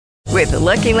With the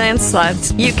Lucky Land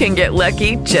Slots, you can get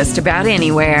lucky just about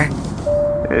anywhere.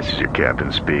 This is your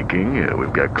captain speaking.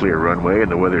 We've got clear runway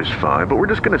and the weather's fine, but we're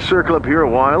just going to circle up here a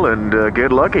while and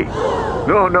get lucky.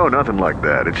 No, nothing like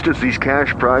that. It's just these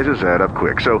cash prizes add up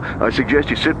quick. So I suggest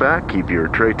you sit back, keep your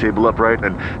tray table upright,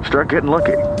 and start getting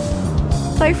lucky.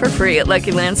 Play for free at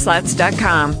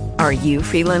LuckyLandSlots.com. Are you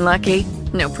feeling lucky?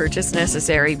 No purchase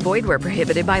necessary. Void where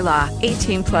prohibited by law.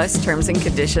 18 plus terms and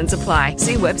conditions apply.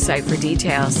 See website for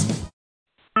details.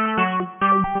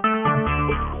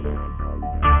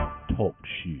 Talk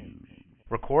shoes.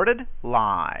 Recorded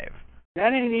live.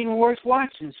 That ain't even worth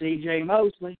watching, C.J.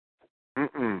 Mosley.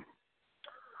 Mm-mm.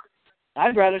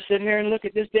 I'd rather sit here and look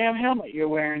at this damn helmet you're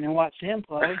wearing than watch him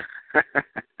play.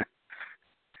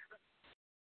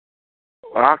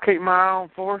 Well, I'll keep my eye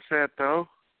on Forsett, though.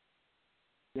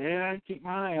 Yeah, I keep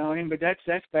my eye on him, but that's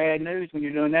bad news when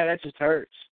you're doing that. That just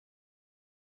hurts.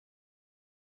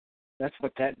 That's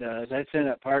what that does. That's end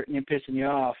up hurting you, pissing you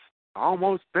off. I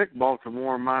almost picked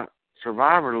Baltimore in my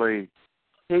Survivor League.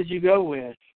 Who'd you go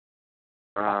with?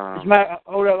 Hold up,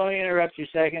 let me interrupt you a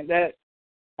second. That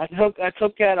I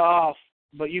took that off,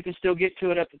 but you can still get to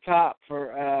it at the top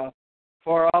for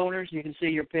our owners. You can see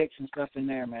your picks and stuff in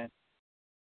there, man.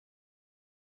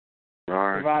 All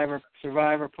right.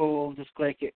 Survivor pool. Just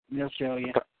click it, and they'll show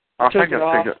you. I think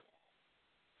I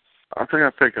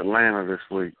picked Atlanta this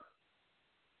week.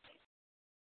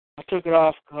 I took it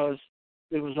off because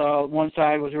it was one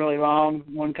side was really long,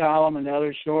 one column, and the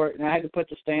other short, and I had to put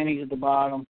the standings at the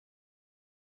bottom.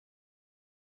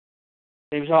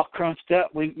 It was all crunched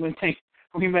up. We made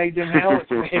them helmets,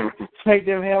 made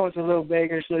them helmets a little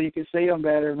bigger so you could see them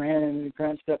better, man, and we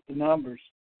crunched up the numbers.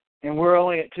 And we're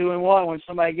only at 2-1. When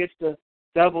somebody gets to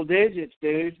double digits,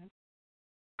 dude,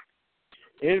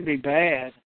 it'd be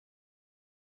bad.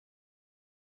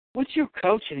 What's your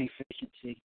coaching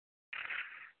efficiency?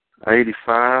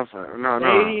 85. No.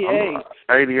 88.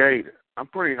 88. I'm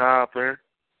pretty high up there.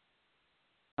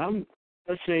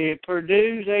 Let's see.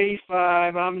 Purdue's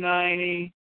 85. I'm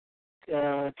 90.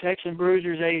 Texan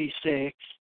Bruiser's 86.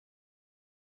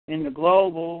 In the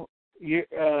global,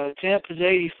 Temp is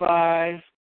 85.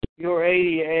 You're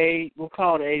 88. We'll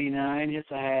call it 89. Just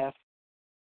a half.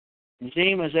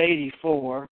 Zima's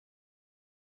 84.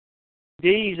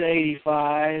 D's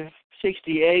 85.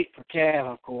 68 for Cav,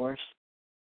 of course.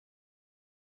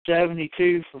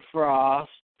 72 for Frost.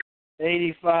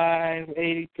 85,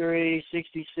 83,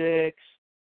 66.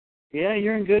 Yeah,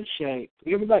 you're in good shape.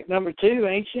 You're like number 2,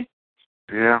 ain't you?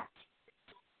 Yeah.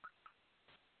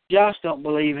 Josh don't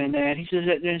believe in that. He says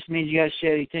that just means you got a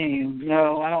shitty team.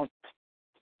 No, I don't.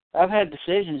 I've had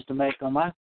decisions to make on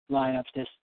my lineups.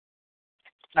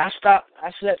 I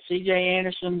set C.J.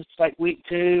 Anderson. It's like week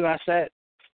 2. I set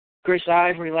Chris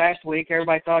Ivory last week.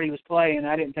 Everybody thought he was playing.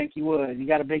 I didn't think he would. He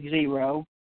got a big 0.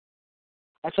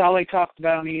 That's all they talked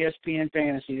about on ESPN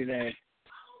Fantasy today.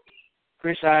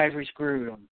 Chris Ivory screwed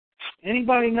him.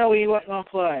 Anybody know he wasn't going to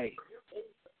play?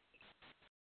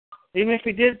 Even if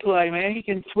he did play, man, he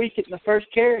can tweak it in the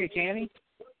first carry, can't he?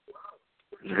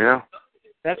 Yeah.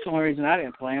 That's the only reason I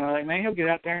didn't play him. I was like, man, he'll get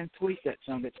out there and tweak that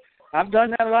son of a bitch. I've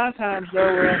done that a lot of times,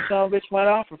 though, where that son of a bitch went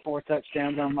off for 4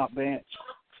 touchdowns on my bench.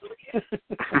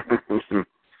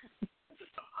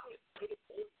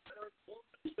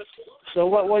 So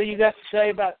what do you got to say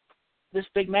about this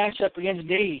big matchup against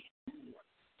D?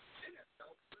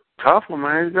 Tough one,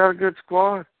 man. He's got a good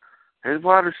squad. His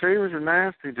wide receivers are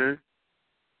nasty, dude.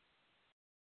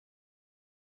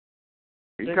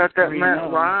 He's got that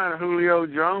Matt Ryan, Julio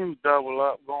Jones double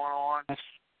up going on.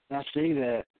 I see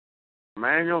that.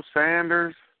 Emmanuel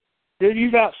Sanders. Dude,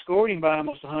 you've outscored him by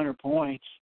almost 100 points.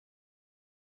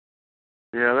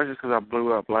 Yeah, that's just because I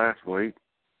blew up last week.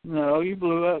 No, you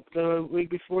blew up the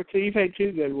week before, too. You've had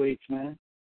 2 good weeks, man.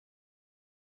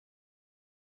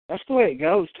 That's the way it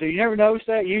goes, too. You never notice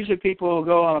that? Usually people will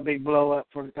go on a big blow-up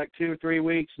for like 2 or 3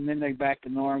 weeks, and then they're back to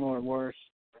normal or worse.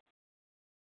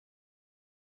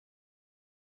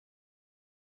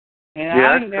 And yeah,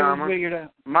 I ain't never figured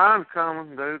out. Mine's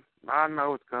coming, dude. I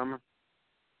know it's coming.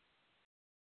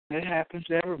 It happens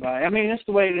to everybody. I mean, that's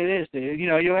the way it is, dude. You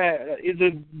know, you'll have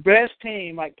the best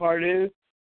team like Purdue.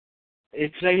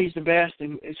 If say he's the best,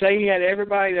 and say he had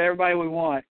everybody we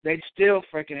want, they'd still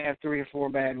freaking have 3 or 4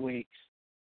 bad weeks.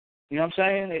 You know what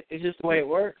I'm saying? It's just the way it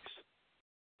works.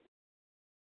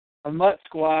 A Mutt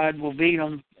squad will beat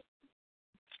them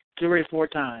 3 or 4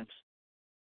 times.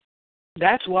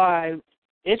 That's why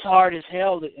it's hard as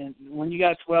hell when you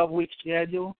got a 12-week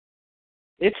schedule.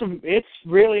 It's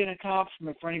really an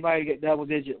accomplishment for anybody to get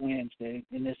double-digit wins, dude,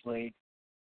 in this league.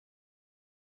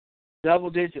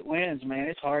 Double-digit wins, man,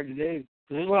 it's hard to do.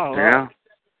 There's a lot of luck.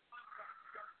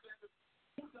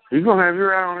 You're gonna have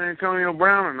your eye on Antonio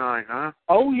Brown tonight, huh?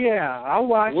 Oh yeah, I'll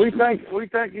watch. We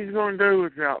think he's gonna do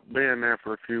without being there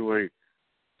for a few weeks.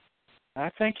 I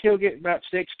think he'll get about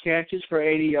 6 catches for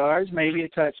 80 yards, maybe a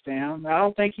touchdown. I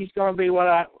don't think he's going to be what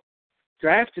I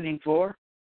drafted him for.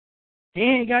 He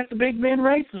ain't got the Big Ben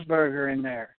Roethlisberger in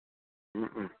there.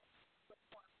 Mm-mm.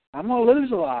 I'm going to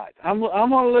lose a lot. I'm going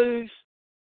to lose.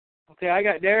 Okay, I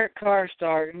got Derek Carr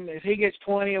starting. If he gets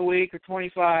 20 a week or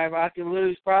 25, I can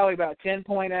lose probably about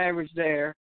 10-point average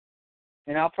there.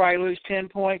 And I'll probably lose 10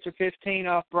 points or 15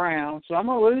 off Brown. So I'm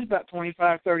going to lose about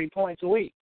 25, 30 points a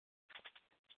week.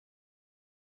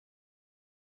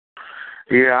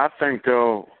 Yeah, I think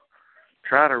they'll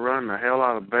try to run the hell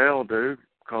out of Bell, dude,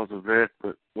 because of that,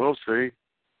 but we'll see.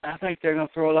 I think they're going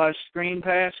to throw a lot of screen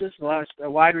passes, a lot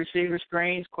of wide receiver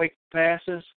screens, quick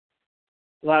passes,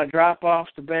 a lot of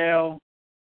drop-offs to Bell,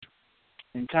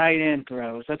 and tight end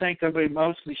throws. I think they'll be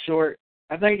mostly short.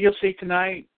 I think you'll see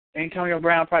tonight Antonio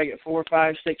Brown probably get 4,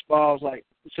 5, 6 balls. Like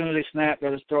as soon as they snap,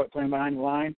 they'll just throw it clean behind the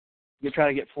line. You'll try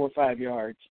to get 4 or 5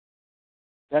 yards.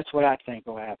 That's what I think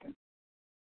will happen.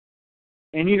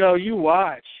 And, you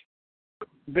watch.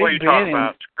 What are you talking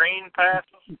about, screen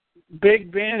passes? Big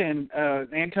Ben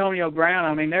and Antonio Brown,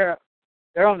 I mean, they're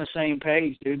on the same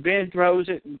page, dude. Ben throws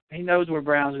it, and he knows where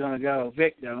Brown's going to go.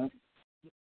 Vic don't.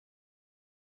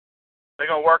 They're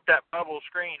going to work that bubble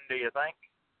screen, do you think?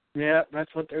 Yeah,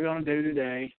 that's what they're going to do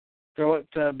today. Throw it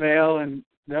to Bell, and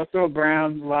they'll throw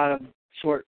Brown a lot of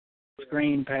short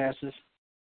screen passes.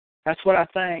 That's what I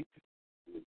think.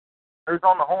 Who's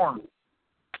on the horn?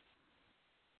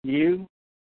 You.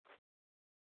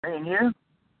 Me and you?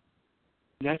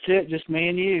 That's it, just me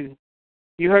and you.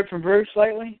 You heard from Bruce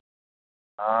lately?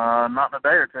 Not in a day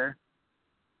or two.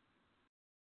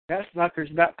 That fucker's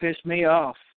about pissed me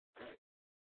off.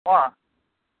 Why?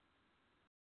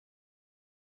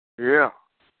 Yeah.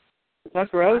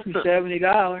 Fucker owes me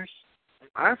 $70.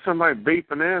 I have somebody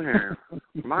beeping in here.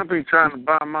 Might be trying to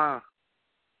buy my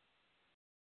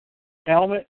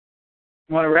helmet.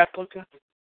 Want a replica?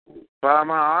 Buy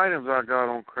my items I got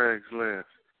on Craigslist.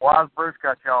 Why's Bruce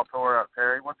got y'all tore up,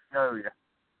 Terry? What's he owe you?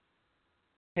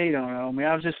 He don't know me.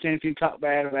 I was just seeing if you talk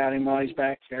bad about him while he's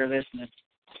back there listening.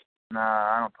 Nah,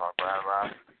 I don't talk bad about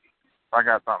him. If I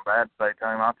got something bad to say to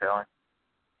him, I'll tell him.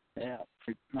 Yeah.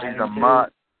 He's a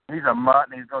mutt. He's a mutt,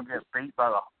 and he's going to get beat by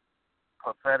the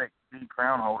pathetic D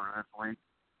crown holder this week.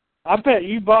 I bet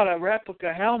you bought a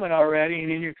replica helmet already,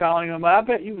 and then you're calling him. I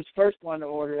bet you was the first one to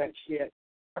order that shit.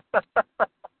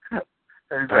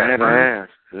 Badass,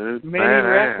 dude. Mini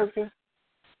replica.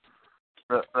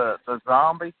 The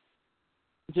zombie.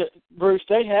 Bruce,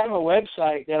 they have a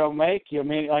website that'll make you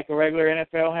like a regular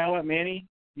NFL helmet mini.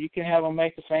 You can have them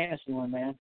make a fantasy one,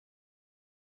 man.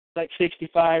 It's like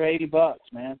 $65-$80,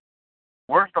 man.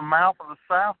 Where's the mouth of the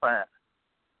South at?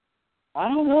 I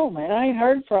don't know, man. I ain't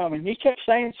heard from him. He kept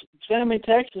sending me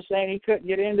texts saying he couldn't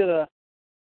get into the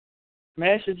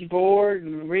message board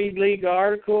and read league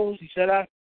articles. He said I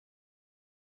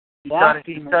blocked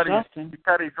him or something. He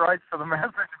cut his rights for the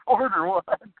message board or what?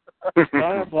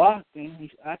 I blocked him.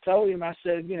 I told him, I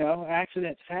said,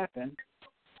 accidents happen.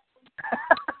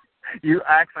 You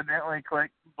accidentally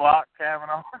clicked block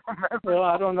Kavanaugh. Well,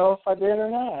 I don't know if I did or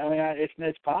not. I mean,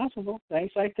 it's possible.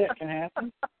 Things like that can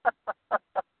happen.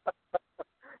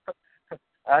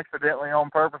 Accidentally on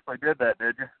purposely did that,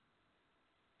 did you?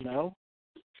 No.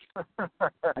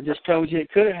 I just told you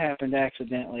it could have happened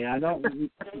accidentally. I don't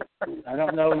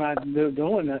know if I'd be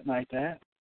doing nothing like that.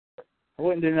 I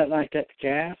wouldn't do nothing like that to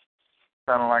Cass.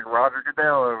 Sounding like Roger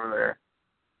Goodell over there.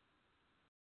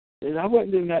 Dude, I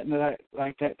wouldn't do nothing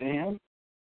like that to him.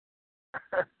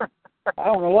 I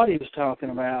don't know what he was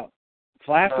talking about.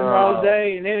 Flapping all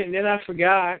day, and then I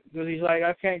forgot because he's like,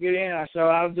 I can't get in. So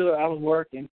I'll do it. I was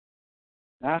working.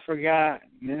 And I forgot.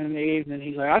 And then in the evening,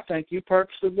 he's like, I think you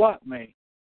purposely blocked me.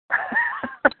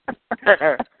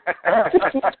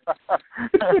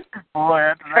 Boy,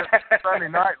 after that Sunday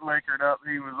night liquored up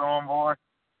he was on, boy.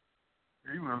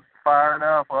 He was fired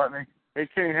up, wasn't he? He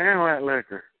can't handle that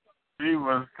liquor. He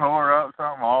was tore up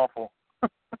something awful.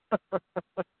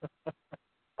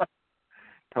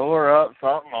 Tore up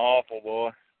something awful,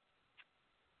 boy.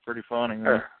 Pretty funny,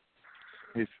 man.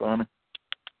 He's funny.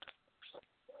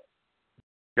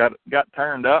 Got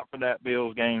turned up for that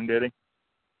Bills game, did he?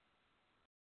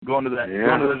 Going to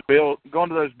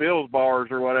those Bills bars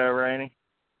or whatever, ain't he?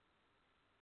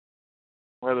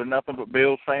 Where there's nothing but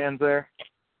Bills fans there.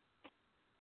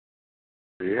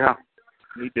 Yeah.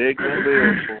 He digs them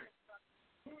Bills.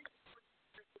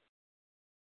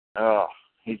 Oh,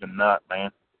 he's a nut,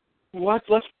 man. What's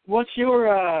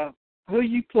your who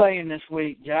you playing this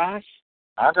week, Josh?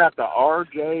 I got the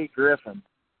R.J. Griffin.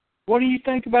 What do you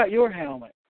think about your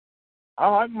helmet? I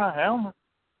like my helmet.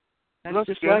 That's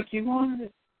just good. like you wanted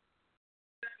it.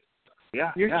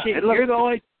 Yeah, You're yeah. cheap.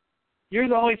 You're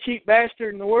the only cheap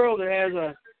bastard in the world that has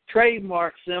a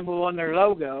trademark symbol on their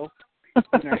logo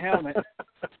on their helmet.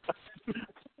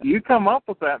 You come up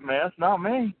with that mess, not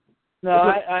me. No,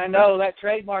 I know that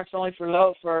trademark's only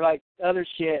for like other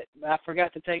shit. I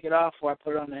forgot to take it off before I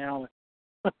put it on the helmet.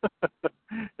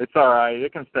 It's all right.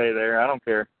 It can stay there. I don't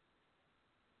care.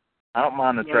 I don't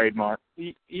mind the trademark.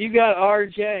 You got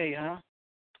RJ, huh?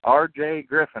 RJ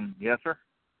Griffin, yes, sir.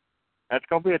 That's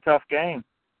going to be a tough game.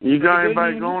 You got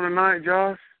anybody going tonight,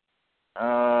 Josh?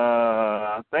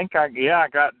 I think I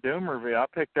got Doomerville. I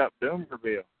picked up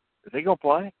Doomerville. Is he going to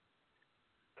play?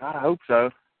 God, I hope so,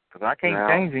 because I can't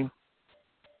change him.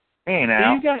 He ain't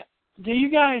out. Do you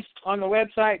guys, on the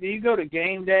website, do you go to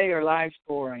game day or live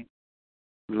scoring?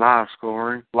 Live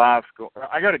scoring. Live score.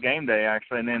 I go to game day,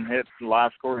 actually, and then hit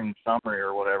live scoring summary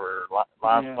or whatever,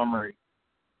 live summary,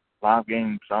 live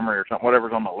game summary or something,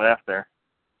 whatever's on the left there,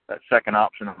 that second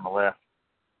option on the left.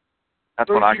 That's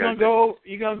Bruce, what I go to.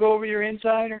 You going to go over your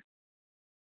insider?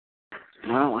 I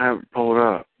don't have it pulled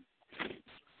up.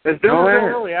 Is Doomerville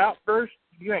really out, Bruce?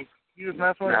 You just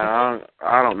messing with it? No,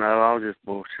 I don't know. I'll just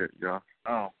bullshit, Josh.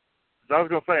 Oh. So I was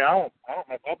going to say, I don't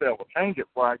know if I'll be able to change it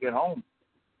before I get home.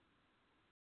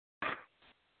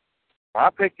 I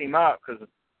picked him up because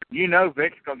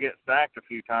Vic's going to get sacked a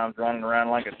few times running around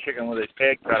like a chicken with his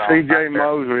head cut off. C.J.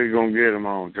 Mosley's going to get him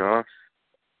on, Josh.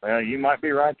 Well, you might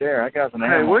be right there. That guy's an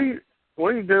animal. Hey,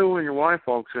 what do you do when your wife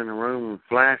walks in the room and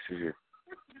flashes you?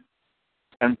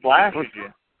 And flashes you?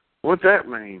 What's that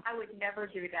mean? I would never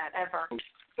do that, ever.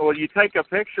 Well, you take a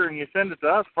picture and you send it to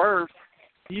us first.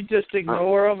 You just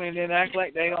ignore them and then act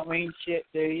like they don't mean shit,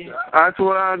 do you? That's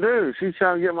what I do. She's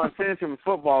trying to get my attention when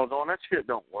football's on. That shit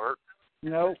don't work.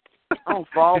 Nope. I don't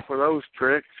fall for those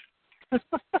tricks.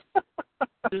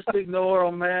 Just ignore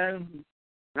them, man.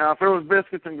 Now, if there was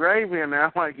biscuits and gravy in there,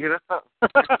 I might get up.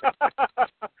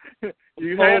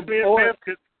 You had me at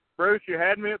biscuits. Bruce, you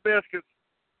had me at biscuits.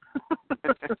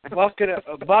 A bucket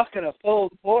of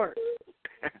pulled pork.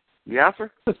 Yes,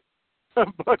 sir. A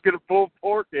bucket of pulled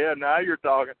pork? Yeah, now you're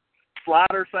talking.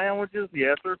 Slider sandwiches?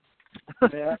 Yes, sir.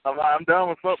 Yeah. I'm done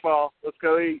with football. Let's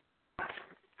go eat.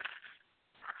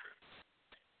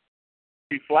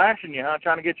 She's flashing you, huh?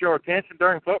 Trying to get your attention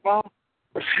during football?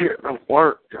 That shit don't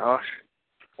work, Josh.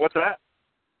 What's that?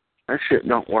 That shit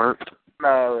don't work.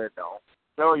 No, it don't.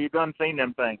 So you done seen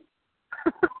them things.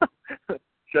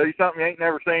 Show you something you ain't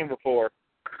never seen before.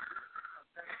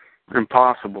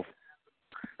 Impossible.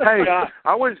 Hey,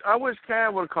 I wish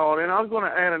Cav would have called in. I was going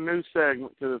to add a new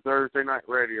segment to the Thursday night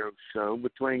radio show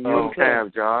between you and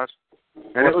Cav, Josh,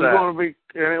 and it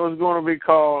was going to be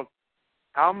called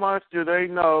 "How Much Do They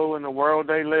Know in the World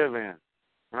They Live In?"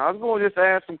 And I was going to just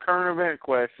ask some current event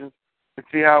questions and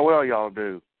see how well y'all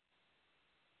do.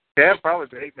 Cav probably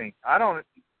beat me. I don't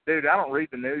read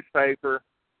the newspaper.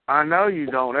 I know you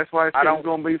don't. That's why it's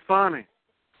going to be funny.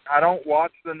 I don't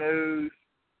watch the news.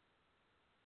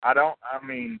 I don't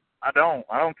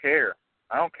care.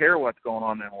 I don't care what's going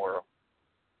on in the world.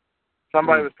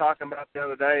 Somebody was talking about the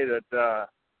other day that,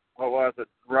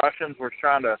 Russians were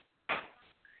trying to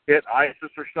hit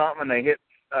ISIS or something, and they hit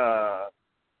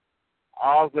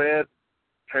Oz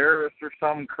terrorists or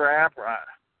some crap.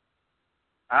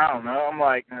 I don't know. I'm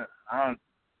like,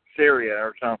 Syria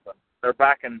or something. They're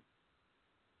back in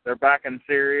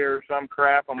Syria or some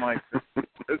crap. I'm like,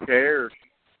 who cares?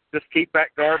 Just keep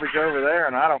that garbage over there,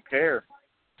 and I don't care.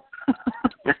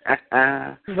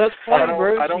 That's funny,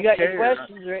 Bruce. You got care. your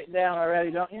questions written down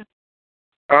already, don't you?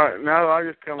 No, I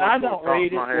just come up with the top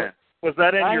of my head. Was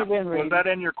that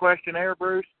in your questionnaire,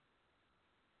 Bruce?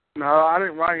 No, I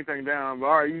didn't write anything down. But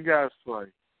all right, you guys play.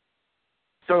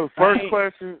 So first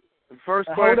question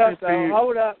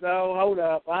hold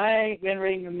up. I ain't been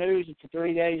reading the news for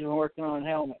 3 days and working on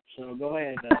helmets. So go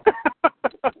ahead, though.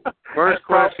 First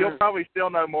question. You'll probably still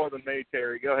know more than me,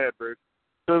 Terry. Go ahead, Bruce.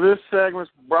 So this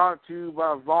segment's brought to you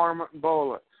by Varmint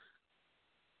Bullets.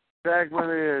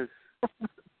 Segment is,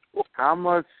 how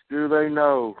much do they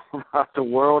know about the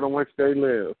world in which they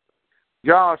live?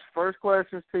 Josh, first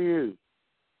question's to you.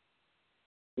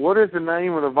 What is the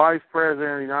name of the Vice President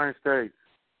of the United States?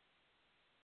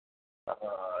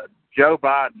 Joe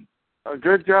Biden.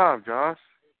 Good job, Josh.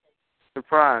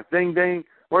 Surprise. Ding, ding.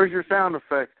 Where's your sound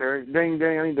effects, Terry? Ding,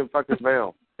 ding. I need the fucking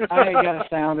bell. I ain't got a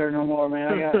sounder no more,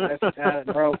 man. I got it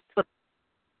broke.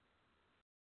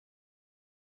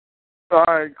 All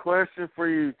right, question for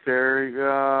you, Terry.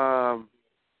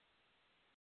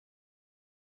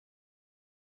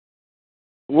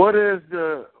 What is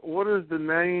the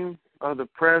name of the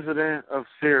president of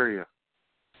Syria?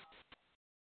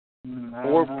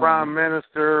 Or prime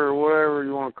minister, or whatever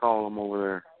you want to call him over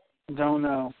there. Don't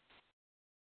know.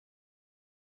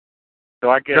 Do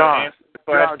I get an answer to the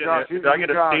question? Josh, Do I get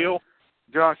a steal?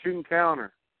 Josh, you can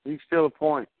counter. You can steal a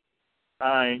point.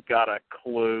 I ain't got a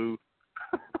clue.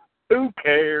 Who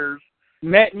cares?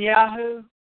 Netanyahu?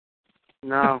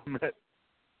 No.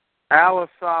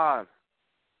 Al-Assad.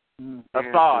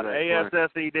 Assad.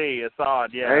 A-S-S-E-D.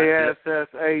 Assad, yeah.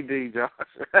 A-S-S-A-D, Josh.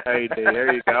 A-D,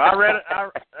 there you go. I read it.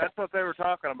 That's what they were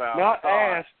talking about. Not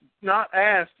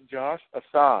asked, Josh.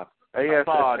 Assad.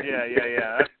 Assad,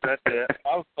 yeah. That's it.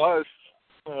 I was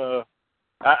close.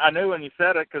 I knew when you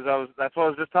said it because that's what I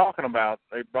was just talking about.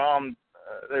 They bombed.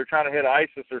 They were trying to hit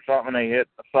ISIS or something, and they hit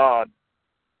Assad.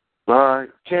 All right,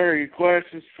 Terry,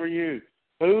 questions for you.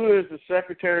 Who is the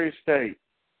Secretary of State?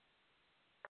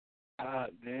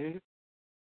 Dude.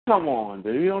 Come on,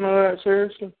 dude. You don't know that,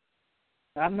 seriously?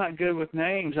 I'm not good with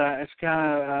names. It's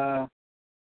kind of...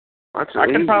 That's an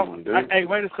easy one, dude. Hey,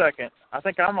 wait a second. I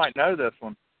think I might know this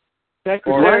one.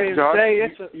 Secretary of State.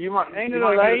 Ain't it a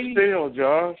lady? Get a steal,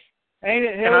 Josh. Ain't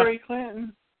it Hillary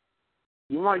Clinton?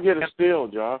 You might get a steal,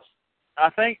 Josh. I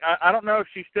think, I don't know if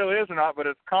she still is or not, but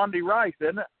it's Condi Rice,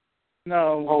 isn't it?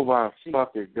 No. Oh, my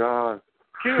fucking God.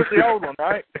 She was the old one,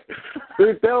 right?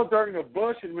 Dude, that was during the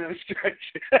Bush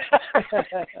administration.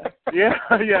 yeah,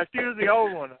 she was the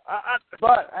old one.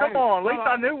 But come on, at least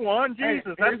I knew one.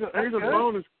 Jesus,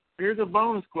 here's a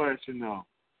bonus question, though.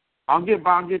 I'll get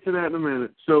to that in a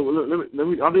minute. So let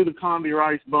me. I'll do the Condi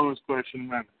Rice bonus question in a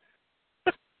minute.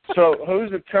 So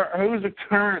who's the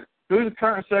current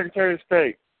Secretary of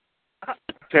State?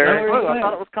 Terry. I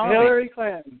thought it was Condi. Hillary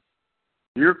Clinton.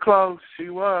 You're close. She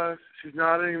was. She's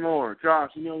not anymore.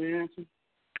 Josh, you know the answer?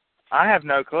 I have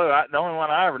no clue. The only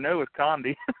one I ever knew was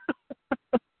Condi.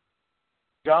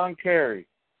 John Kerry.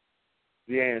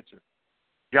 The answer.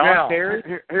 John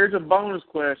Kerry? Here's a bonus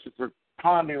question for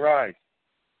Condi Rice.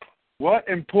 What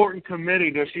important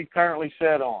committee does she currently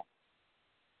sit on?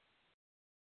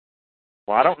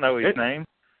 Well, I don't know his name.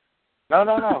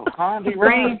 No. Condi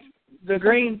Rice. The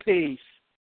Greenpeace.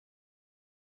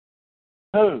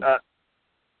 Who?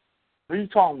 Who are you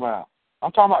talking about?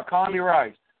 I'm talking about Condi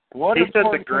Rice. He said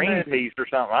the Greenpeace or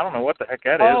something. I don't know what the heck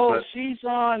that is. Oh, but... she's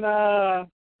on...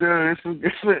 Dude,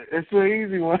 it's an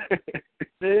easy one.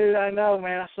 Dude, I know,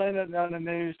 man. I seen it on the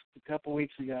news a couple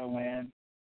weeks ago, man.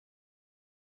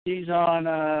 She's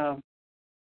on...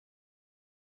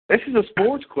 This is a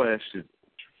sports question.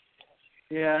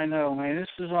 Yeah, I know, man. This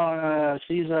is on...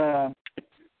 she's...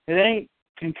 it ain't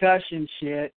concussion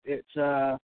shit. It's...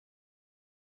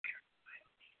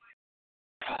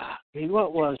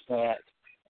 what was that?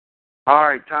 All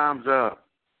right, time's up.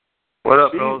 What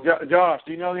up, fellas? Josh,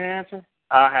 do you know the answer?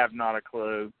 I have not a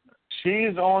clue.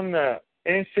 She's on the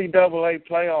NCAA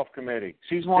playoff committee.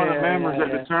 She's one of the members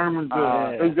that determines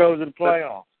who goes to the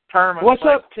playoffs. What's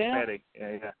up, Tim?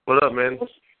 Yeah. What up, man?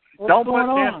 What's Don't put going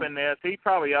on? Tim in this. He's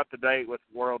probably up to date with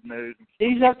world news.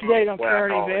 He's up to date on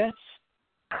current events.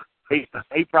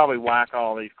 He probably whack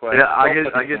all these questions.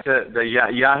 Yeah, I get the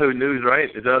Yahoo News, right?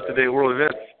 It's up to date world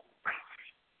events.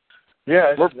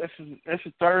 Yeah, this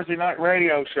is Thursday night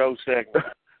radio show segment.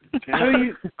 Who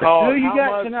you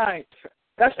got tonight?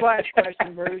 That's last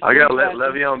question, Bruce. I got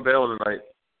Le'Veon Bell tonight.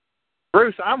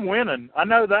 Bruce, I'm winning. I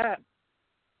know that.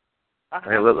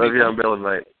 Hey, Le'Veon Bell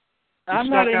tonight. I'm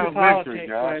not into politics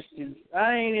questions.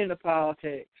 I ain't into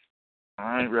politics.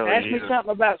 I ain't really. Ask me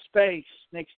something about space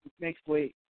next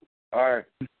week. All right.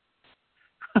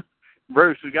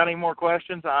 Bruce, we got any more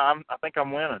questions? I think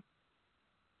I'm winning.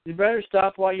 You better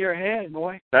stop while you're ahead,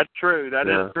 boy. That's true. That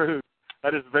is true.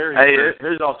 That is very true. Hey,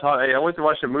 here's all talk. Hey, I went to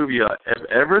watch the movie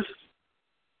Everest.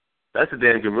 That's a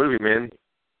damn good movie, man.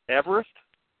 Everest?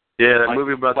 Yeah, that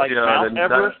movie about Mount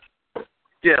Everest?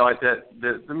 Yeah, like that.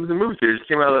 The movie series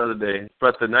came out the other day. It's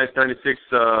about the 1996,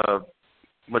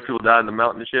 much people died in the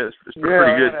mountain and shit. It's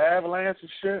pretty good. The avalanche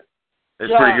and shit.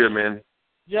 It's pretty good, man.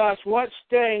 Josh, what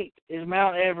state is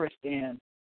Mount Everest in?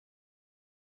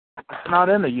 It's not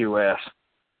in the U.S.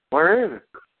 Where is it?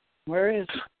 Where is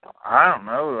it? I don't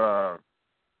know.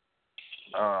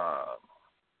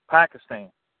 Pakistan.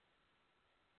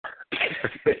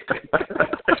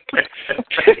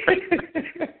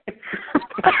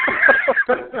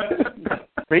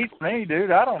 Beats me,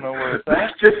 dude. I don't know where it's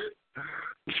at.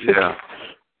 Yeah.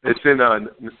 It's in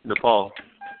Nepal.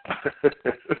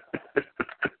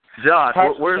 Josh,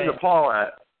 where's Nepal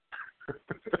at?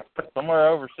 Somewhere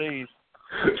overseas.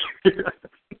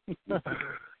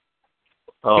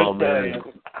 Oh, man.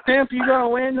 Tim, you gonna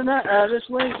win tonight? This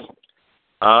week?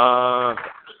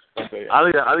 think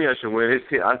I should win.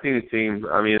 I think the team.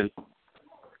 I mean,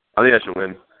 I think I should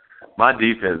win. My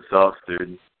defense sucks,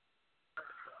 dude.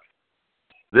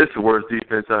 This is the worst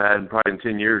defense I've had in probably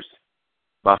 10 years,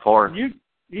 by far.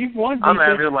 You've won defense.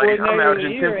 I'm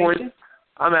averaging 10 points. You?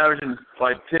 I'm averaging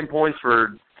like 10 points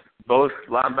for both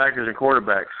linebackers and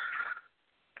quarterbacks.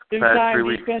 Two-time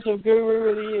defensive guru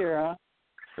of the year, huh?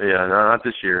 Yeah, no, not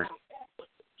this year.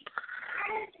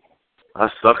 I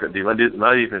suck at defense.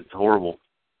 My defense is horrible.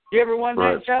 You ever won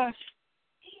that, Josh?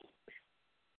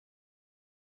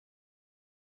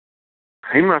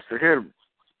 He must have hit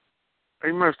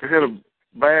a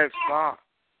bad spot.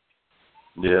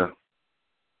 Yeah.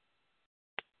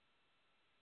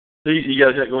 So you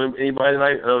guys got going anybody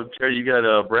tonight? Terry, you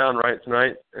got Brown right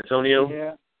tonight,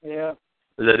 Antonio? Yeah.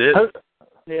 Is that it?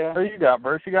 Yeah. Who you got,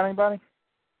 Bruce? You got anybody?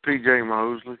 P.J.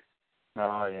 Mosley.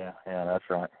 Oh, yeah, that's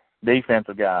right.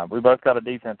 Defensive guy. We both got a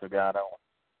defensive guy, don't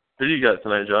Who do you got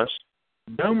tonight, Josh?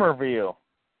 we? Doomerville.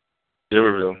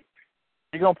 Doomerville.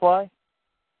 You going to play?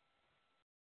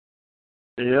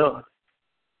 Yeah.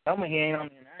 Tell me he ain't on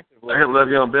the inactive list. I got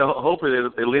Le'Veon Bell. Hopefully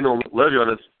they lean on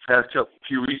Le'Veon this past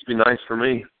few weeks. Be nice for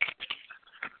me.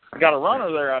 I got a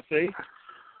runner there, I see.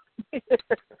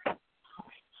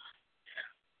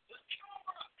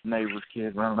 Neighbor's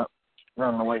kid running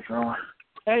away from him.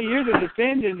 Hey, you're the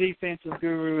defending defensive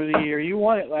guru of the year. You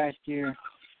won it last year.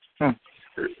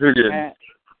 Who did?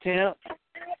 Tim.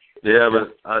 Yeah,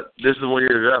 but this is 1 year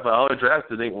to draft. I always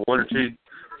drafted, I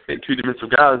think, two defensive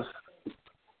guys.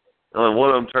 Only one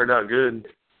of them turned out good.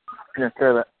 Yeah,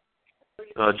 tell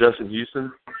that. Justin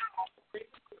Houston.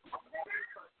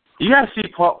 You guys see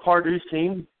Pardue's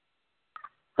team?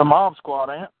 The Mob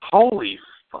Squad, ain't it? Holy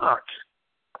fuck.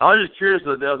 I was just curious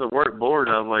that there was a work board,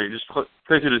 and I was like, just click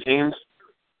through the teams,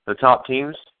 the top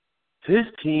teams. His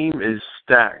team is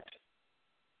stacked.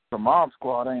 The Mob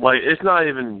Squad, ain't it? Like, it's not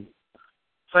even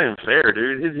fair,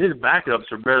 dude. His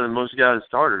backups are better than most guys'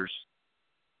 starters.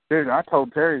 Dude, I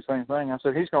told Terry the same thing. I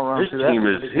said he's going to run through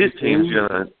that. His team's going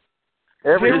to...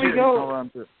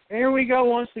 Here we go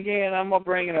once again. I'm going to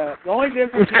bring it up. The only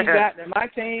difference he's got in my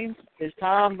team is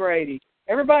Tom Brady.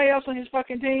 Everybody else on his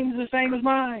fucking team is the same as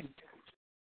mine.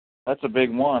 That's a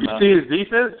big one. You see his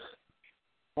defense?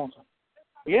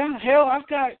 Yeah, hell, I've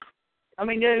got... I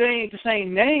mean, they ain't the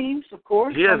same names, of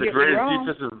course. He has the greatest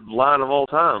defensive line of all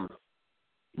time.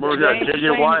 We got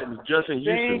J.J. Watt and Justin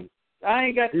Houston. I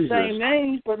ain't got the same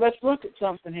names, but let's look at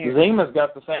something here. Zima's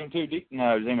got the same two.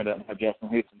 No, Zima doesn't have Justin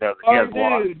Houston, does he?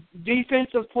 Oh, dude,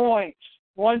 defensive points,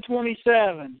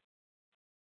 127.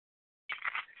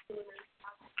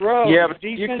 Bro, yeah, but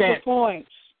defensive points,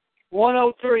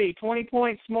 103, 20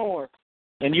 points more.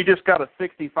 And you just got a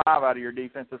 65 out of your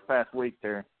defense this past week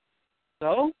there.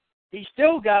 So? He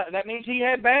still got, that means he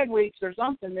had bad weeks or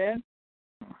something then.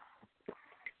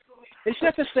 It's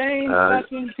just the same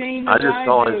fucking team. I just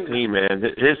saw his team, man.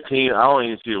 His team, I don't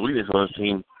even see a weakness on his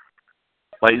team.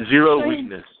 Like, zero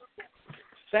weakness.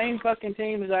 Same fucking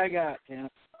team as I got, Tim,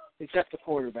 except the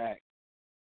quarterback.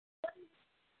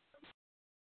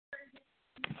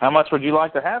 How much would you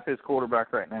like to have his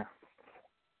quarterback right now?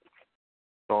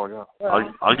 That's all I got.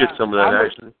 Well, I'll get some of that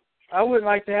action. I wouldn't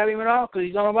like to have him at all because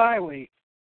he's on a bye week.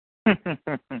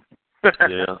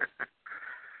 Yeah.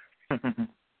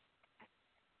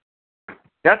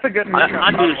 That's a good move. I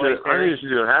knew this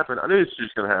was going to happen. I knew this was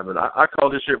going to happen. I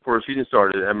called this shit before the season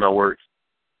started at my work.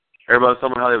 Everybody was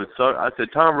talking about how they would suck. I said,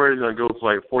 Tom Brady's going to go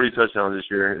for like 40 touchdowns this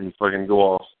year and fucking go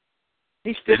off.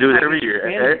 They do it every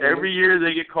year. Every year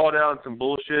they get called out on some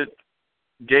bullshit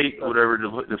gate, whatever,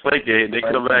 the flake gate, and they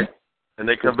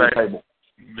come back to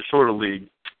short of league.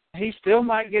 He still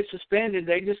might get suspended.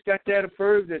 They just got that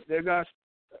approved that they're going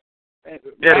to...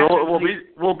 Yeah,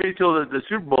 it won't be till the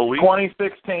Super Bowl week.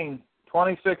 2016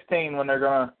 when they're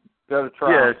going to go to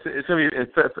trial. Yeah, it's going to be in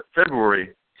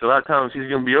February. So that time the season's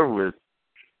going to be over with.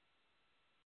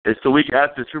 It's the week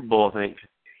after the Super Bowl, I think.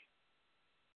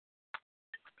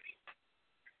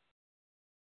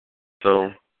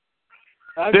 So.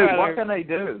 Dude, what can they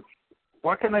do?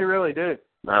 What can they really do?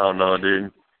 I don't know,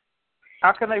 dude.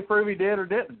 How can they prove he did or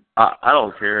didn't? I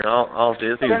don't care. I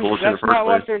think it's bullshit in the first place. That's not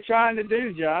what they're trying to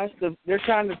do, Josh. They're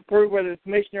trying to prove whether the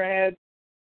commissioner had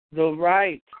the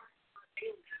right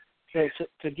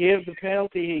to give the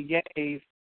penalty he gave.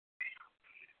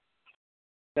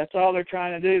 That's all they're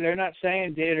trying to do. They're not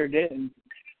saying did or didn't.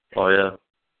 Oh, yeah.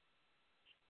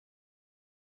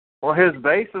 Well, his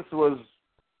basis was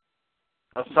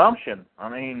assumption. I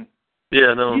mean...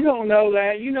 Yeah, no. You don't know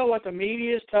that. You know what the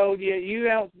media's told you. You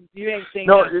ain't seen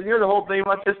No, that. here's the whole thing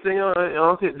about this thing.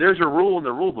 There's a rule in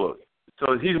the rule book.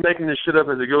 So he's making this shit up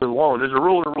as it goes along. There's a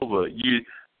rule in the rule book.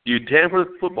 You tamper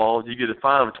with footballs, you get a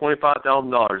fine of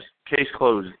 $25,000. Case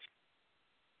closed.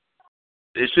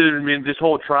 It should have been this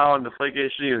whole trial and the Deflategate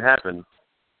shouldn't even happen.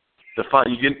 The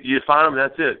fine, you fine them,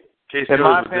 that's it. Case in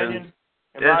closed. My opinion,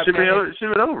 it should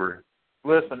have been over.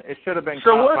 Listen, it should have been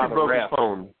so caught what by if the broke ref. his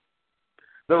phone?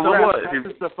 The so ref what?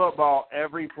 touches the football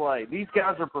every play. These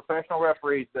guys are professional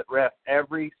referees that ref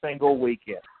every single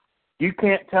weekend. You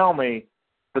can't tell me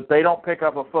that they don't pick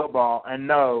up a football and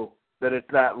know that it's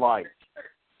that light.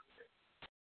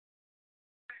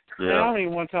 Yeah. I don't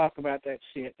even want to talk about that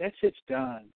shit. That shit's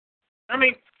done. I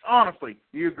mean, honestly,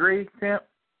 do you agree, Tim?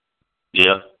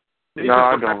 Yeah. No,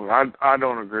 I don't. I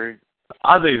don't agree.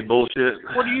 I think it's bullshit.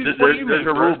 What do you There's mean,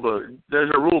 a rule book.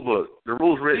 There's a rule book. The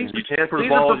rule's written. You tamper the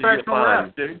ball, you get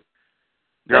fined. Refs, dude.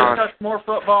 They touch more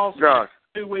footballs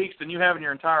in 2 weeks than you have in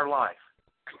your entire life.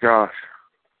 Gosh.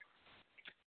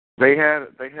 They had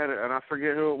it, and I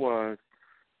forget who it was.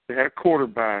 They had a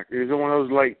quarterback. It was on one of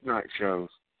those late night shows.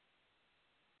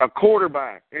 A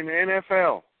quarterback in the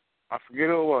NFL. I forget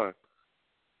who it was.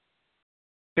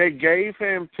 They gave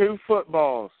him 2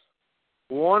 footballs.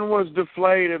 One was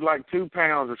deflated like 2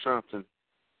 pounds or something.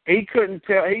 He couldn't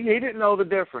tell. He didn't know the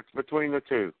difference between the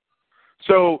two.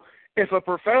 So if a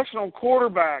professional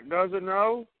quarterback doesn't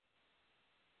know,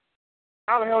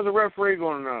 how the hell is a referee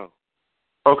going to know?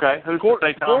 Okay, who's to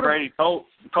say Tom Brady told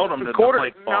him to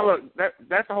deflate the ball? Now look,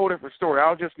 that's a whole different story. I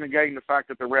was just negating the fact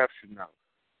that the refs should know.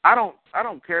 I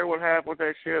don't care what happened with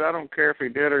that shit. I don't care if he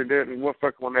did or didn't, what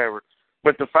fucking whatever.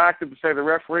 But the fact that to say the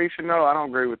referee should know, I don't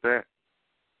agree with that.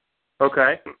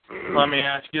 Okay, let me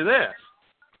ask you this.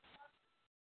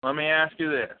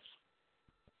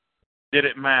 Did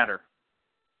it matter?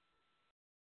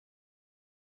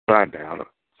 I doubt it.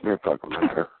 It doesn't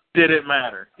matter. Did it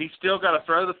matter? He's still got to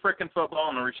throw the freaking football,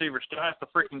 and the receiver still has to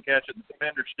freaking catch it. The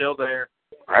defender's still there.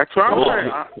 That's what I'm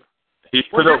saying.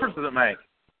 What difference does it make?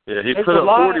 Yeah, he put up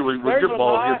 40 with good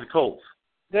balls against the Colts.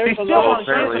 There's a lot of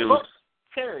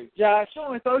shit. Josh,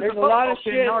 there's a lot of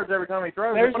shit. Yards every time he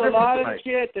throws. There's a lot of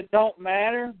shit that don't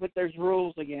matter, but there's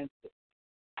rules against it.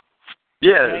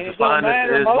 Yeah, I mean, it's fine.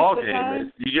 It's ball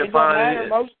game. You get fined.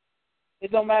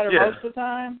 It don't matter most of the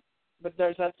time, but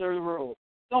that's the rule.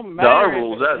 It don't matter. There are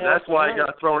rules. That's why he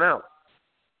got thrown out.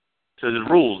 So the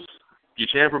rules. You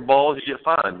tamper balls, you get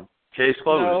fined. Case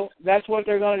closed. No, that's what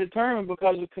they're going to determine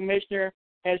because the commissioner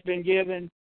has been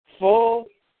given full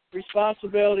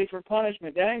responsibility for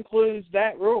punishment. That includes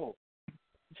that rule.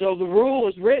 So the rule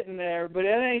is written there, but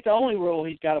that ain't the only rule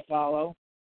he's got to follow.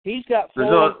 He's got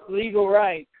full legal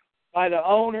right by the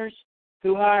owners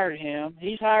who hired him.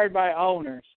 He's hired by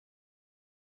owners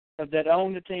that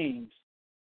own the teams.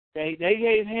 They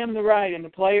gave him the right, and the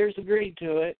players agreed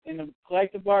to it in the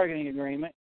collective bargaining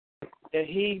agreement, that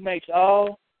he makes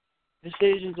all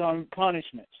decisions on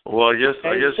punishments. Well, I guess he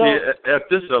effed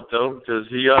this up though, because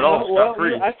he got off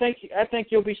scot-free. I think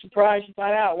you'll be surprised to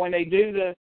find out when they do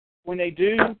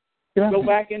go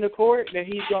back into court that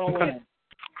he's going to win.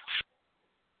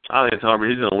 I think Tom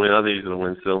Brady's going to win. I think he's going to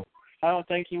win still. I don't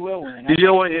think he will win. You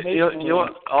know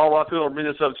what? All I feel bring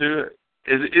this up too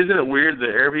is, isn't it weird that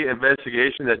every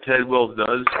investigation that Ted Wells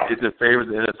does is in favor of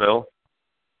the NFL?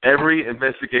 Every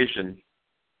investigation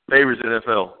favors the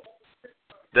NFL.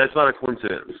 That's not a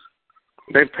coincidence.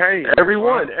 They pay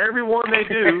everyone they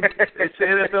do. It's the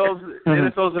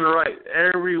NFL's in the right.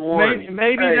 Everyone.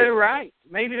 Maybe they're right.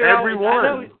 Maybe they're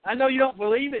everyone. I know you don't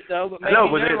believe it though, but maybe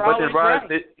they're always right.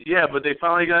 But they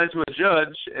finally got into a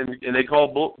judge and they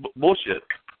call bullshit.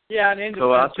 Yeah,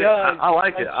 so I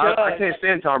like it. I can't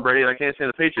stand Tom Brady and I can't stand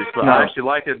the Patriots, but I actually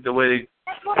like it the way they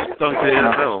stunk to the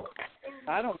NFL.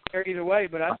 I don't care either way,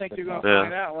 but I think you're going to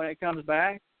find out when it comes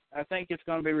back. I think it's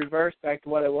going to be reversed back to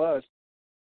what it was.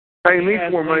 Pay me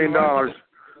 $4 million.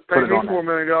 Pay me $4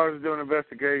 million to do an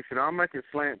investigation. I'll make it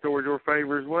slant towards your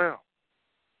favor as well.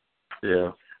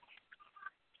 Yeah.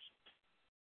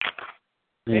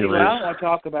 Anyway, I don't want to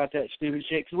talk about that stupid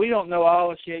shit because we don't know all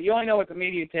the shit. You only know what the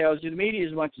media tells you. The media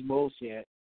is a bunch of bullshit.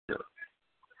 Yeah.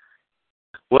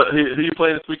 What? Who you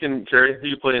playing this weekend, Terry? Who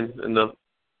you playing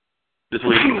this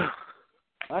week?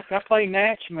 I play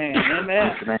Natch Man.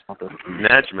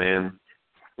 Natch Man.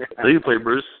 Who you play,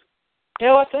 Bruce?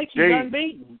 Hell, I think he's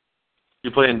unbeaten.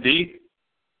 You playing D?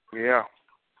 Yeah.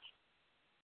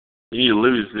 You need to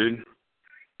lose, dude.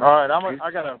 All right,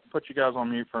 I got to put you guys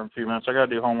on mute for a few minutes. I got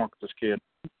to do homework with this kid.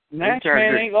 Natch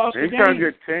Man ain't lost a game. He's got a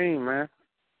good team, man.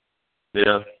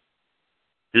 Yeah.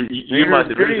 You're my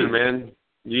division, man.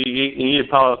 You need to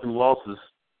pile up some losses.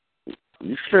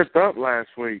 You slipped up last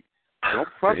week.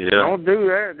 Don't do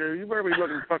that, dude. You better be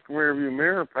looking in the fucking rearview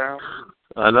mirror, pal.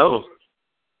 I know.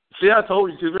 See, I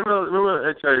told you to.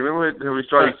 Remember when we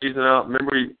started the season out?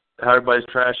 Remember how everybody's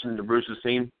trashing the Bruce's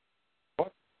team?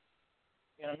 What?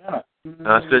 In a minute.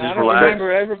 I said just relax.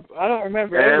 I don't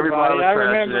remember everybody. I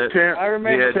remember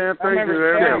Champ, they do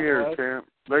every year, Champ.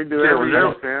 They do every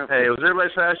year, Champ. Hey, was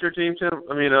everybody trash your team, Tim?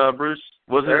 I mean, Bruce,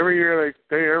 was it? Every year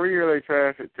they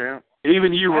trash it, Champ.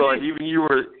 Even you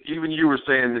were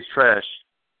saying it's trash.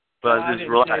 But just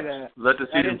relax. Let the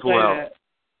season pull out.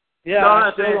 Yeah.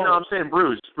 I'm saying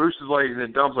Bruce. Bruce is like in the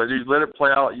dump play. Dude, let it play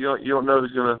out. You don't know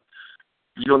who's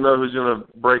gonna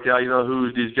break out. You know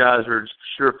who these guys are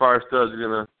surefire studs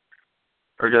are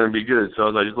gonna be good. So I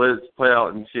was like, just let it play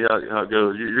out and see how it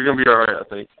goes. You're gonna be all right, I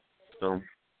think. So.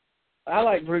 I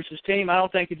like Bruce's team. I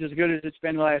don't think it's as good as it's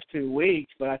been the last 2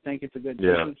 weeks, but I think it's a good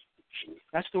team.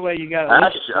 That's the way you got to.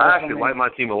 I actually like my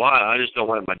team a lot. I just don't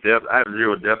like my depth. I have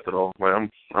zero depth at all. Like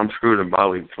I'm screwed in bye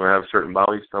weeks. When I have certain bye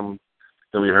weeks, I'm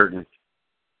gonna be hurting.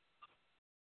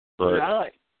 But I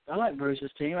like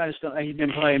Bruce's team. I just don't think he's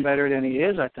been playing better than he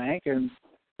is. I think, and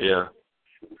yeah,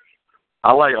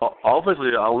 I like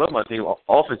offensively. I love my team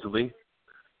offensively.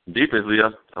 Defensively,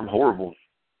 I'm horrible.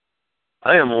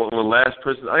 I am the last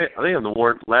person. I think I'm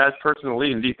the last person in the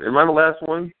league in defense. Am I the last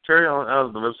one, Terry? Out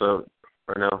of the website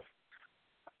right now.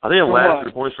 I think I'm last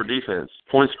in points for defense.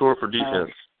 Point score for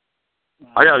defense.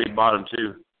 I gotta be bottom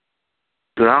too.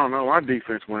 Dude, I don't know. My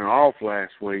defense went off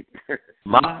last week.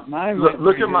 Look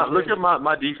at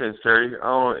my defense, Terry. I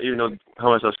don't even know how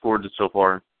much I scored so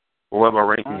far, or what my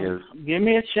ranking is. Give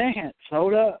me a chance.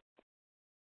 Hold up.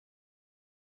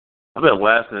 I've been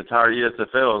last in the entire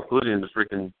eSFL, including the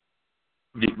freaking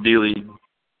D-League.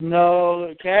 No,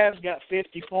 the Cavs got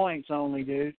 50 points only,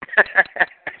 dude.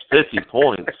 50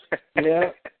 points? Yeah.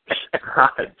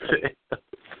 God damn.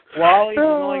 Wally's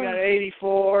only got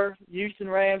 84. Houston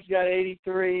Rams got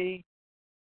 83.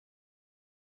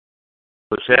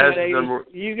 So Chaz number.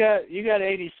 You got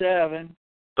 87.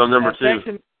 So number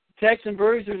 2. Texan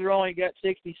Bruisers only got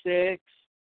 66.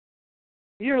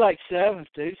 You're like 7th,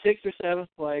 dude. 6th or 7th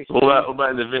place. What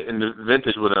about in the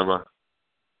vintage? What am I?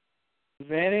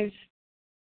 Vintage.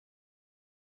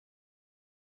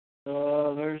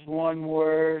 There's one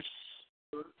worse.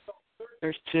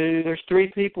 There's 2. There's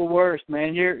 3 people worse,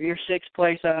 man. You're 6th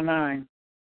place out of 9.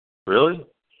 Really?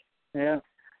 Yeah.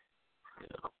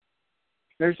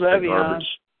 There's Le'Veon.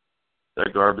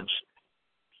 That garbage.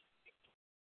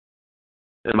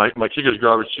 And my kicker's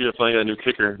garbage too. I finally got a new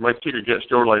kicker. My kicker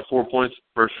scored like 4 points the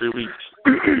first 3 weeks.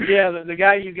 Yeah, the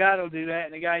guy you got will do that,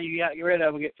 and the guy you got to get rid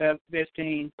of will get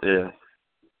 15. Yeah.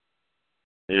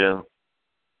 Yeah.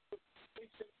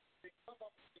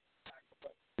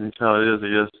 That's how it is, I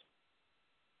guess.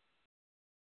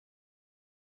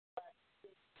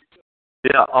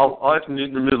 Yeah, I'll have to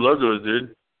need the new logos,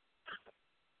 dude.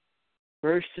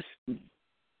 Bruce,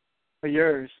 or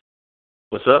yours?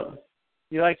 What's up?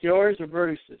 You like yours or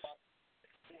Bruce's?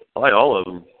 I like all of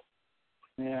them.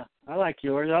 Yeah, I like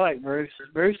yours. I like Bruce.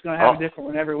 Bruce is going to have a different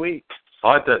one every week.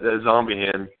 I like that zombie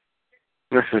hand.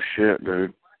 That's a shit,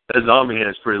 dude. That zombie hand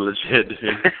is pretty legit,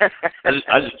 dude.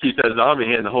 I just keep that zombie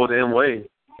hand the whole damn way.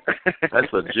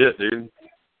 That's legit, dude.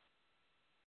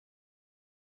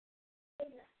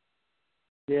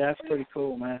 Yeah, that's pretty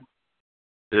cool, man.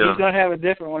 Yeah. He's going to have a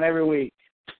different one every week.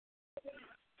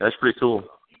 That's pretty cool.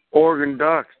 Oregon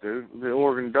Ducks, dude. The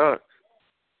Oregon Ducks.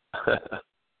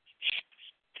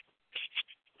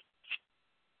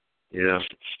 Yeah.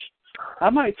 I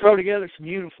might throw together some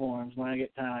uniforms when I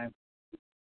get time.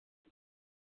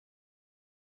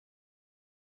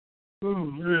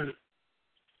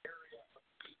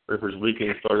 Ripper's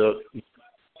weekend start up.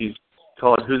 He's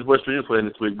calling. Who's West Virginia playing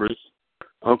this week, Bruce?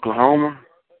 Oklahoma.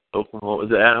 Oklahoma.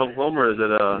 Is it at Oklahoma or is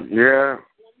it Yeah.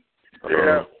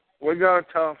 Yeah. We got a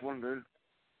tough one, dude.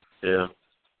 Yeah.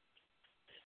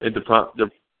 And the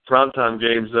primetime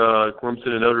games, Clemson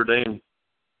and Notre Dame.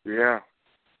 Yeah.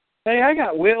 Hey, I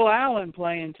got Will Allen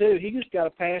playing too. He just got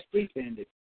a pass defended.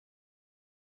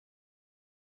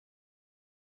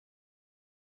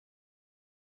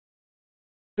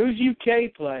 Who's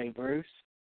UK play, Bruce?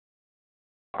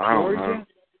 I don't Georgia?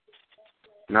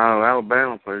 know. No,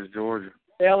 Alabama plays Georgia.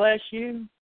 LSU?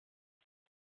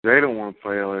 They don't want to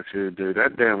play LSU, dude.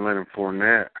 That damn Leonard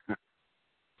Fournette.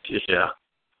 Yeah.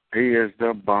 He is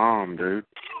the bomb, dude.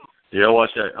 Yeah, I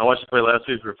watched him play last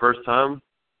week for the first time.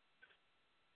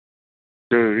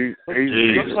 Dude,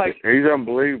 he's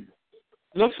unbelievable.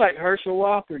 Looks like Herschel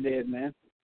Walker did, man.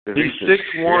 He's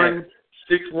 6'1",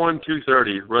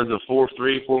 230. Runs a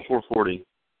 4.3, 4.40.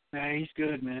 Yeah, he's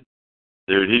good, man.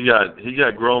 Dude, he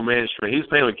got grown man strength. He's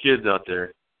playing with kids out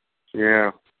there.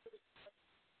 Yeah.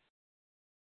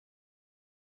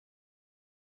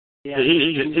 Yeah.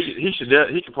 He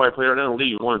could probably play right now in the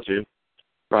league if he wanted to.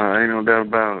 Ain't no doubt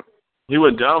about it. He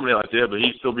wouldn't dominate like that, but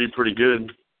he'd still be pretty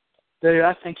good. Dude,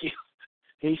 I think he's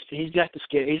got the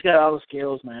skill. He's got all the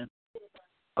skills, man.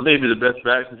 I think he'd be the best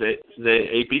back since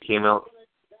the AP came out.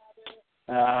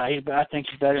 I think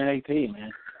he's better than AP,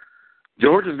 man.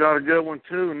 Georgia's got a good one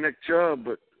too, Nick Chubb,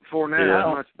 but Fournette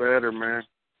is much better, man.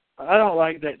 I don't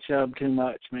like that Chubb too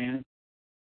much, man.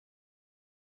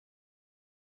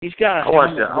 He's got. I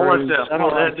watch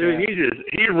that. Dude,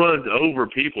 he runs over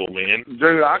people, man.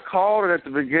 Dude, I called it at the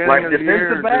beginning of the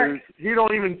year. Defensive back,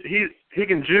 he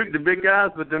can juke the big guys,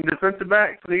 but them defensive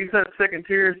backs, when he's that second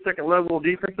tier, second level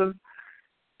defensive,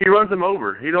 he runs them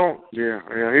over. He don't. Yeah,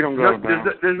 he don't go down.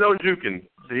 There's no juking.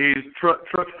 He's truck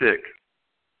stick.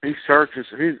 He searches.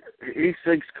 He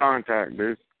seeks contact,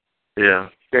 dude. Yeah.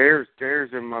 Dares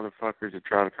them motherfuckers to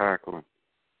try to tackle him.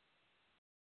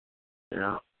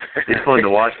 Yeah. He's fun to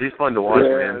watch. Man.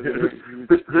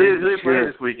 Who are they playing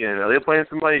this weekend? Are they playing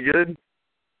somebody good?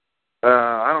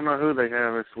 I don't know who they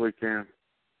have this weekend.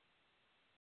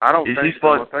 I don't think he's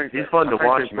fun. So. He's fun to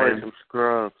watch, man. Some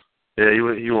scrubs. Yeah, he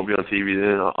won't be on TV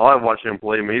then. I'll watch him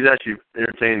play. I mean, he's actually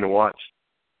entertaining to watch.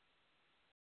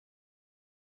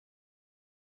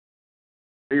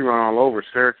 He run all over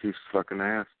Syracuse fucking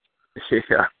ass.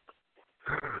 Yeah.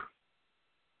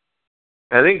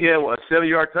 I think he had a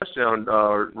 7-yard touchdown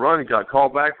run, got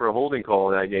called back for a holding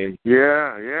call in that game.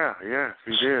 Yeah,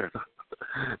 he did.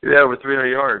 He had over 300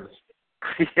 yards.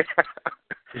 Yeah.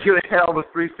 He had almost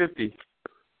 350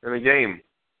 in the game.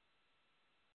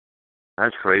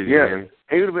 That's crazy, man.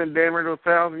 He would have been damn near to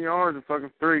 1,000 yards in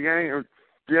fucking 3 games.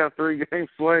 3 games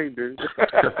played, dude.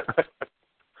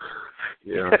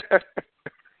 Yeah.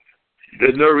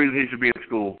 There's no reason he should be in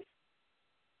school.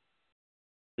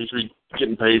 He should be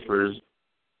getting paid for his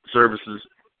services.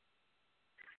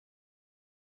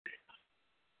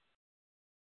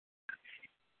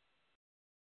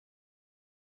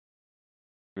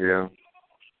 Yeah.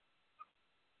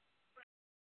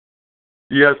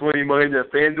 You guys won any money in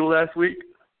that FanDuel last week?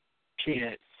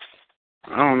 Shit.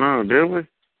 I don't know, did we?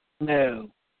 No.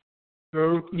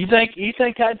 You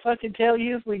think I'd fucking tell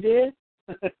you if we did?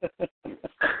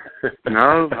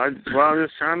 No, I'm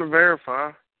just trying to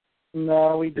verify.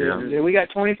 No, we didn't. Yeah. We got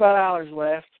 $25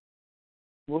 left.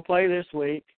 We'll play this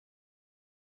week.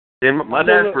 Yeah, my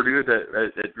dad's pretty good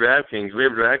at DraftKings. We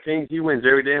have DraftKings. He wins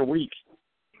every damn week.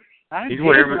 I did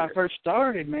when I first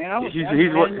started, man.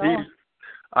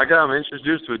 I got him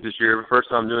introduced to it this year. The first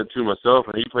time I'm doing it to myself,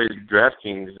 and he plays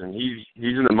DraftKings, and he's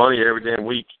in the money every damn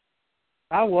week.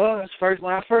 I was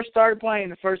when I first started playing.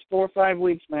 The first 4 or 5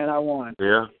 weeks, man, I won.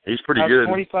 Yeah, he's pretty good.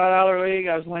 $25 league.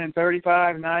 I was winning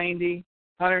 35, 90,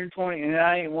 120, and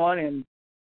I ain't won in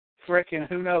frickin'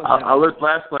 who knows. I looked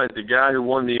last night. The guy who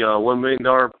won the $1 million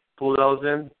pool that I was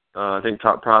in, I think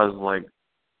top prize was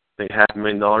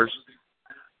 $500,000.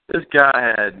 This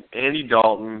guy had Andy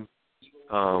Dalton,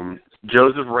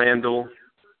 Joseph Randall,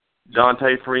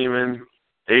 Dante Freeman,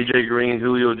 AJ Green,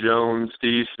 Julio Jones,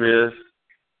 Steve Smith,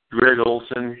 Greg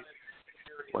Olson.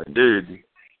 Like, dude,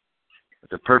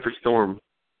 it's a perfect storm.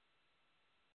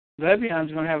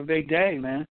 Le'Veon's going to have a big day,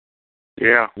 man.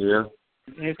 Yeah. Yeah.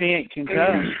 If he ain't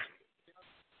concussed.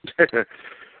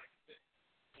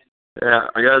 Yeah,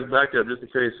 I got his backup just in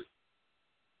case.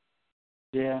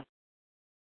 Yeah.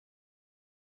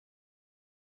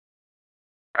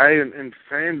 Hey, in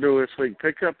FanDuel this week,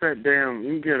 pick up that damn,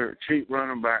 you can get a cheap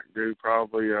running back, dude,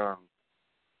 probably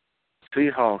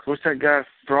Seahawks. What's that guy,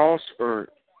 Frost, or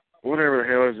whatever the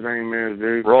hell his name is,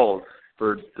 dude? Rawls.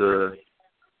 For the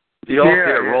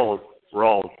Rawls.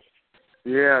 Rawls.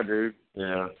 Yeah, dude.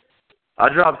 Yeah. I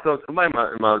dropped somebody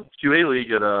in my QA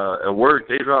league at work.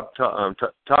 They dropped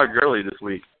Todd Gurley this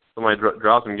week. Somebody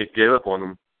dropped him and gave up on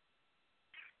him.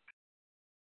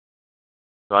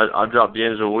 So I dropped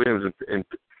D'Angelo Williams and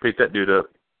picked that dude up.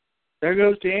 There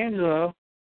goes D'Angelo.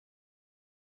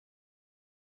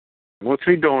 What's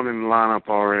he doing in the lineup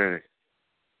already?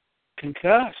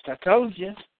 Concussed, I told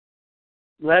you.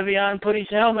 Le'Veon put his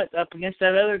helmet up against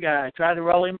that other guy, tried to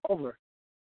roll him over.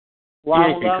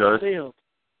 Wobbled off the field.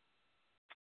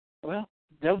 Well,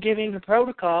 they'll give him the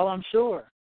protocol, I'm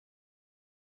sure.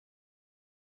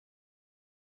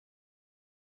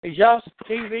 Is y'all's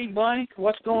TV blank?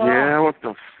 What's going on? Yeah, what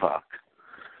the fuck?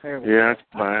 Yeah, it's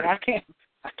bad. I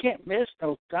can't miss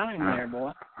no time there,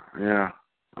 boy. Yeah,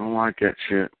 I don't like that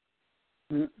shit.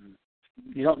 Mm-mm.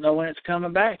 You don't know when it's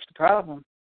coming back. It's the problem.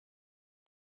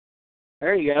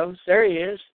 There he goes. There he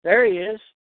is. There he is.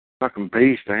 Fucking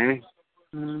beast, ain't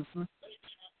he? Mm-hmm.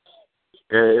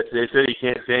 Yeah, they said he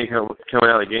can't stand coming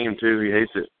out of the game, too. He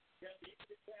hates it.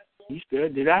 He's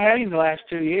good, dude. I had him the last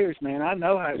 2 years, man. I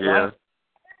know how it works.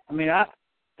 I mean,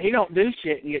 he don't do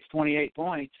shit and he gets 28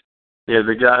 points. Yeah,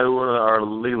 the guy who won our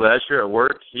league last year at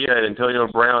work, he had Antonio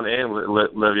Brown and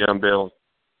Le'Veon Bell.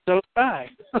 So did I.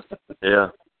 Yeah.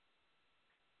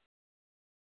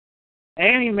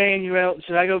 And Emmanuel,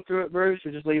 should I go through it, Bruce,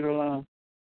 or just leave it alone?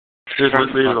 Just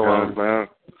leave it alone, man.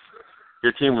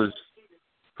 Your team was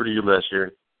pretty good last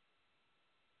year.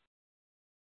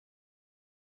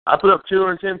 I put up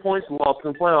 210 points and lost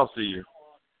in the playoffs to you.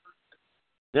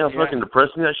 You know how fucking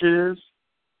depressing that shit is?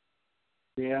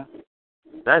 Yeah.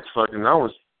 That's fucking, I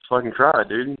almost fucking cried,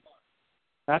 dude.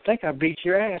 I think I beat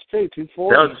your ass, too,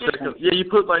 240. That was the second, yeah, you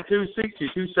put like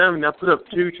 260, 270. I put up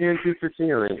 210,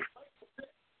 215, I think.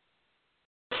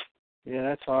 Yeah,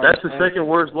 that's hard. That's the second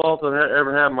worst loss I've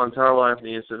ever had in my entire life in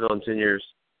the eSFL in 10 years.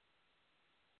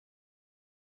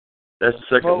 That's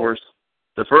the second worst.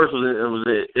 The first was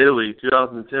in Italy,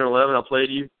 2010-11. I played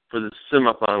you for the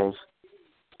semifinals.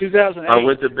 2008. I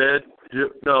went to bed.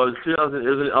 No, it was 2000.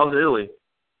 I was in Italy.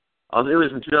 I was in Italy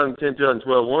from 2010,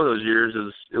 2012. One of those years,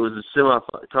 it was the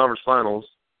semi-conference finals.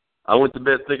 I went to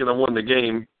bed thinking I won the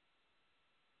game,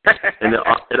 and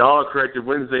it all corrected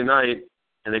Wednesday night,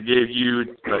 and it gave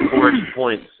you like 4 extra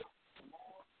points.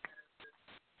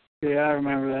 Yeah, I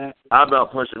remember that. I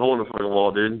about punched a hole in the fucking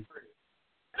wall, dude.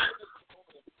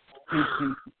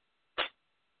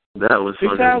 That was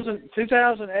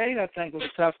 2008, I think, was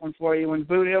a tough one for you when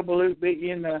Boot Hill Balut beat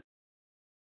you in the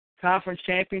conference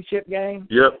championship game.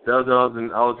 Yep, that was I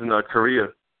was in Korea.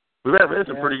 We've had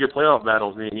some pretty good playoff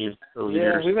battles, me and you, over the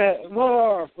years. We've had.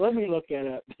 Well, let me look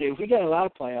that up, dude. We got a lot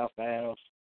of playoff battles.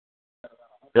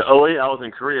 Yeah, 08, I was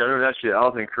in Korea. I remember that shit. I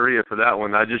was in Korea for that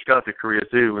one. I just got to Korea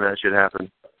too when that shit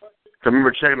happened. I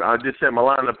remember checking. I just set my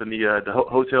lineup in the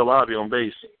hotel lobby on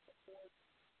base.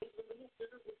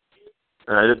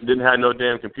 And I didn't have no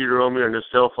damn computer on me or no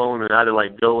cell phone, and I had to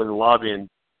like go in the lobby and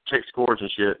check scores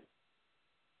and shit.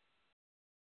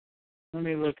 Let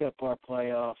me look up our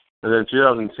playoffs. And then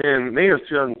 2010, maybe it was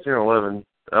 2010 or 11.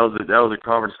 That was the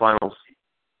conference finals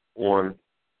one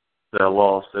that I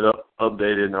lost. It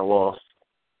updated and I lost.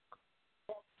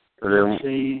 And then let's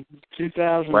see,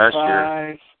 2005. Last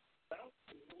year,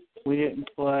 we didn't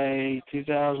play.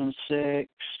 2006,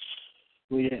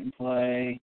 we didn't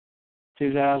play.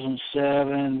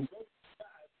 2007,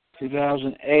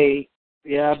 2008.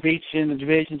 Yeah, I beat you in the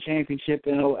division championship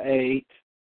in 08.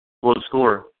 What was the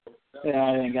score? Yeah,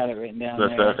 I didn't got it written down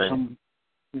That's there.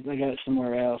 I got it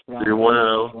somewhere else. But you're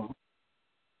 1-0.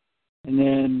 And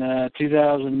then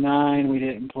 2009, we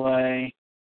didn't play.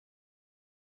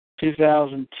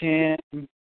 2010,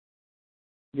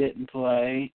 didn't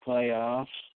play playoffs.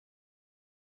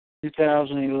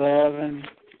 2011,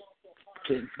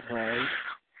 didn't play.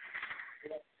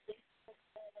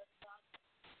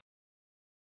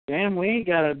 Damn, we ain't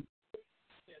got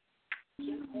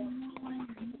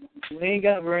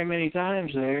very many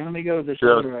times there. Let me go to this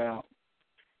other route.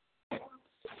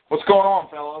 What's going on,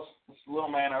 fellas? This little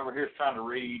man over here is trying to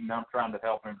read, and I'm trying to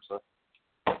help him. So,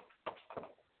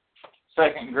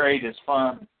 second grade is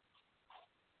fun.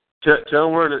 Tell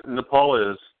him where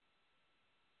Nepal is.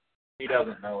 He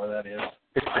doesn't know where that is.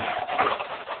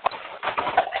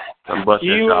 I'm busting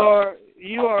You are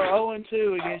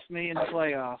 0-2 against me in the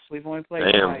playoffs. We've only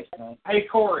played twice. Hey,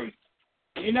 Corey,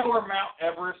 do you know where Mount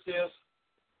Everest is?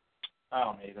 I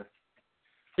don't either.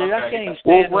 Dude, I can't even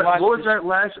stand what was that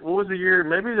last? What was the year?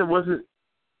 Maybe there wasn't.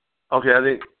 Okay, I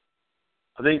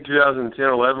think 2010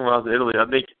 or 11 when I was in Italy. I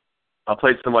think I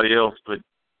played somebody else, but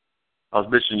I was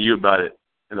bitching to you about it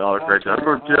in the autocorrect. I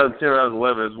remember 2010 or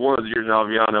 2011. It was one of the years in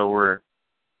Aviano where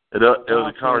it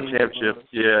was a conference championship.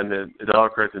 Yeah, and the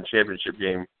autocorrect and championship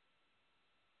game.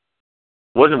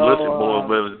 It wasn't Blizzard Bowl,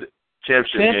 but it was the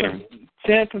championship game.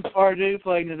 Temp and Purdue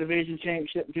played in the division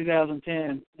championship in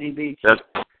 2010. He beat you.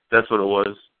 That's what it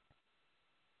was.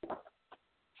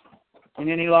 And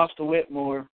then he lost to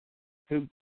Whitmore. And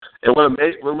what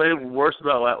made it worse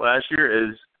about last year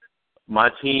is my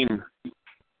team.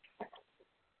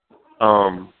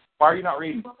 Why are you not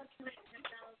reading?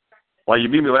 Well, you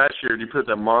beat me last year. You put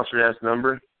that monster-ass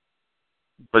number.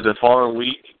 But the following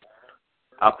week,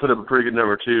 I put up a pretty good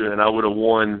number, too, and I would have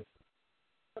won.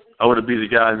 I would have beat the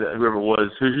guy, whoever it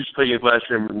was. Who's playing last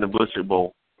year in the Blizzard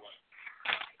Bowl?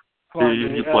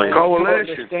 You played?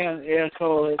 Coalition. Yeah,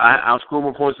 Coalition. I scored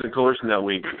more points than Coalition that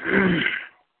week.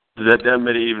 That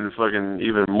made it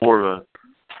even more of a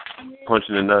punch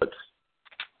in the nuts.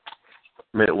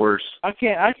 Made it worse. I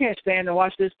can't stand to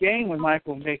watch this game with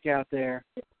Michael Vick out there.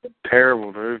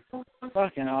 Terrible, dude.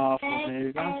 Fucking awful,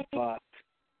 dude. I'm fucked.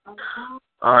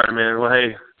 All right, man. Well,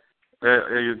 hey,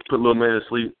 you put little man to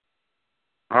sleep.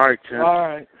 All right, Tim. All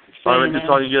right. All right, just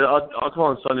all you get. I'll call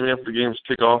on Sunday, man, for the game's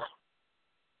kickoff.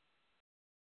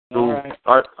 All right.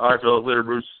 All right, fellas. Later,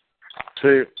 Bruce. See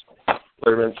you.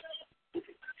 Later, man.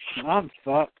 I'm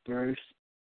fucked, Bruce.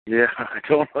 Yeah, I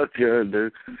don't know what you're going to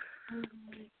do.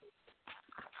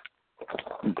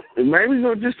 Maybe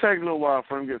it'll just take a little while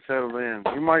for him to get settled in.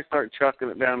 He might start chucking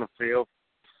it down the field.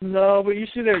 No, but you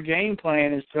see their game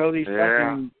plan is throw these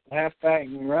fucking halfback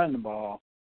and run the ball.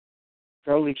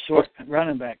 Throw these short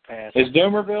running back passes. Is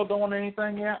Doomerville doing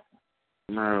anything yet?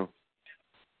 No.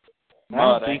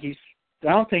 I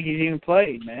don't think he's even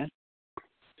played, man.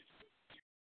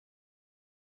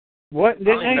 What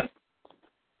didn't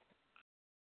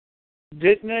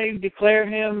they declare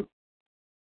him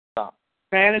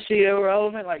fantasy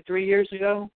irrelevant like 3 years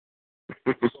ago?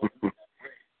 Who,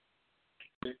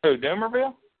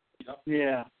 Doomerville?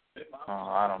 Yeah. Oh,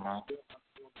 I don't know.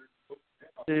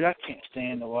 Dude, I can't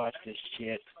stand to watch this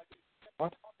shit.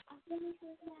 What?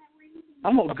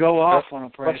 I'm going to go off on a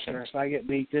pressure if I get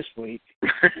beat this week.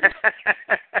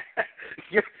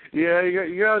 Yeah,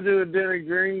 you got to do a Denny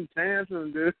Green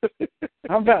tantrum, dude.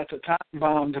 I'm about to time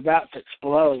bomb's about to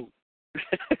explode.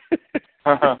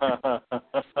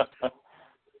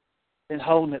 Been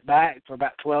holding it back for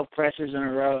about 12 pressures in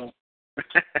a row.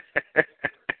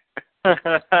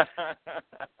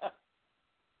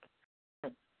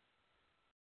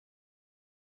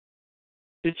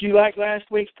 Did you like last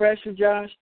week's pressure,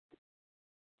 Josh?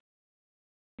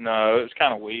 No, it was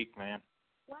kind of weak, man.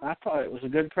 I thought it was a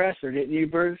good presser, didn't you,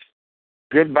 Bruce?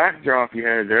 Good backdrop you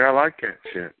had there. I like that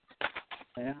shit.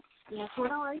 Yeah. That's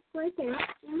what I like right there.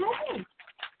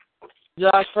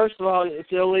 Josh, first of all,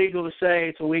 it's illegal to say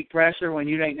it's a weak presser when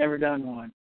you ain't never done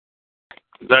one.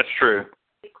 That's true.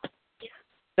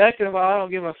 Second of all, I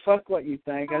don't give a fuck what you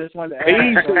think. I just wanted to ask.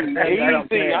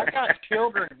 Easy. I got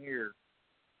children here.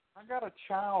 I got a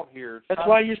child here. That's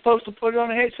why you're supposed to put it on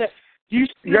a headset. You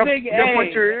big A.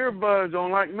 Put your earbuds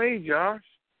on like me, Josh.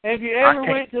 Have you ever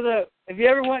went to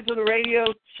the radio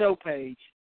show page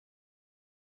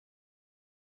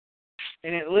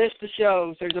and it lists the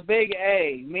shows? There's a big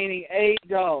A, meaning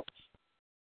adults.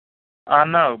 I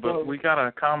know, but we got to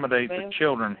accommodate the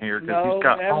children here because he's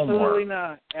got homework.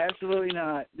 No, absolutely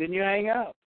not. Then you hang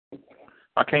up.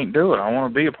 I can't do it. I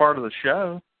want to be a part of the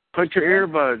show. Put your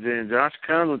earbuds in, Josh.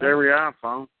 Comes with every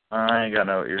iPhone. I ain't got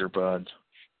no earbuds.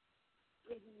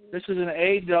 This is an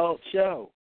adult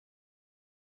show.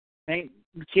 That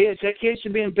kid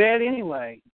should be in bed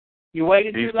anyway. You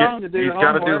waited too long to do the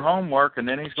homework. He's got to do homework, and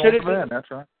then he's going to bed.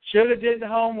 That's right. Should have did the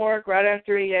homework right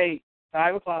after he ate,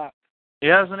 5 o'clock. He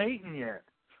hasn't eaten yet.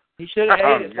 He should have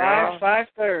ate at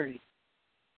 5:30.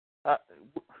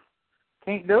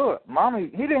 Can't do it.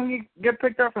 Mommy, he didn't get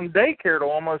picked up from daycare till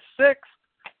almost 6.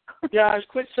 Josh,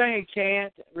 quit saying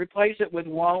can't. Replace it with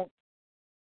won't.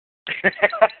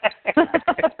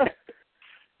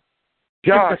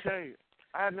 Josh, hey,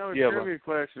 I have another trivia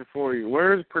question for you.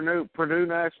 Where's Purdue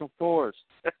National Forest?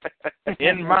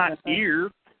 In my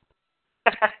ear.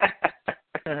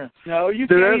 No, you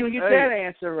can't even get that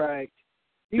answer right.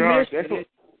 Josh,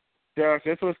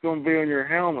 that's what's going to be on your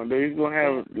helmet, dude. He's going to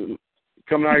have it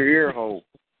coming out of your ear hole.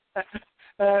 That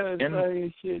is funny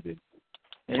as shit, dude.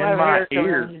 In my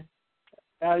ear.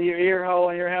 Out of your ear hole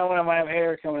in your helmet, I might have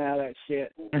hair coming out of that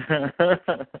shit.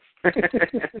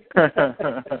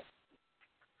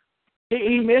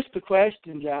 He missed the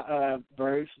question,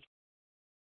 Bruce.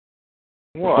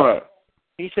 What?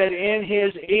 He said in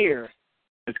his ear.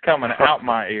 It's coming out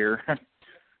my ear.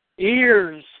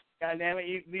 Ears. God damn it.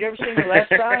 You ever seen the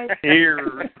left side?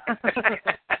 Ears.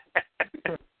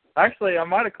 Actually, I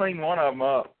might have cleaned one of them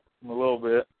up a little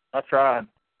bit. I tried.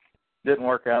 Didn't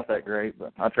work out that great,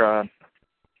 but I tried.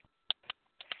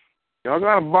 Y'all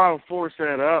got a bottle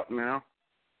Forset up now.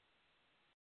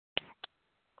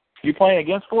 You playing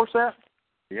against Forset?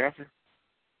 Yes, sir.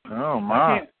 Oh,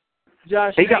 my.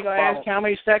 Josh, you going to ask how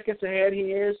many seconds ahead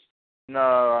he is? No,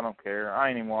 I don't care. I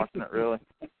ain't even watching it, really.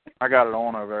 I got it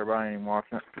on over there, but I ain't even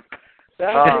watching it.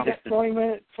 That's 20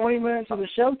 minutes of the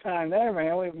showtime there,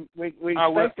 man. We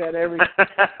expect that every...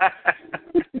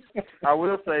 I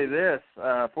will say this.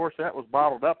 Forset was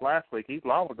bottled up last week. He's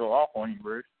liable to go off on you,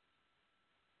 Bruce.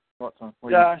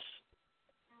 Josh,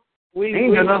 we've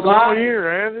all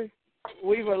year, has he?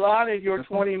 We've allotted your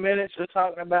 20 minutes of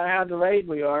talking about how delayed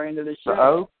we are into the show.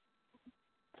 Uh-oh.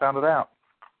 Found it out.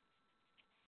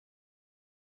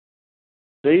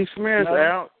 Steve Smith's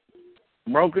out.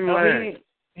 Broken leg.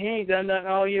 He ain't done nothing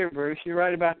all year, Bruce. You're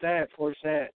right about that.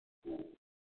 Forset.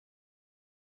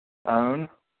 Own.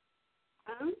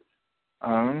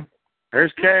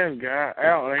 There's Cav's guy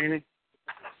out, ain't he?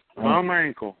 Bum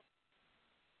ankle.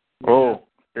 Oh,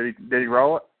 did he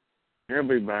roll it? He'll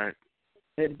be back.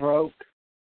 It broke.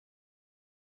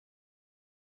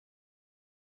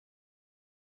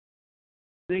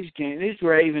 These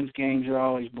Ravens games are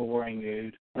always boring,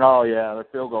 dude. Oh, yeah, they're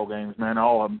field goal games, man,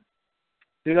 all of them.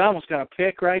 Dude, I almost got a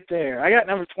pick right there. I got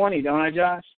number 20, don't I,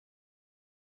 Josh?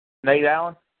 Nate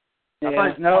Allen?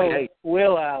 Yeah, no, 28.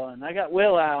 Will Allen. I got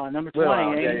Will Allen, number 20.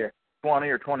 Allen, yeah. 20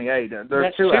 or 28. There's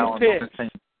That's two Allens on this team.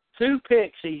 2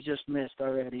 picks he's just missed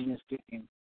already in this game.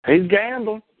 He's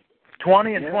gambling.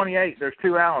 20 and 28, there's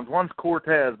 2 Allens. One's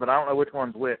Cortez, but I don't know which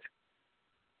one's which.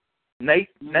 Nate,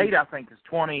 I think, is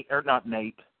 20, or not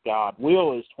Nate, God.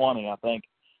 Will is 20, I think,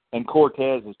 and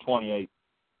Cortez is 28.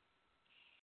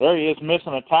 There he is,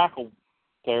 missing a tackle,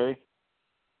 Terry.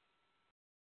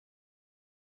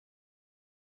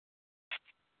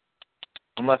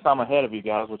 Unless I'm ahead of you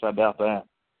guys, which I doubt that.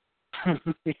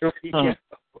 Here we go.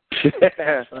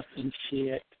 Fucking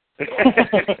shit.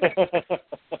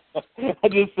 I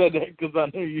just said that because I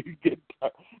knew you'd get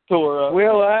tore up.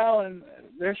 Will Allen,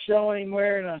 they're showing him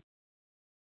wearing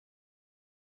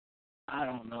I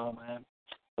don't know, man.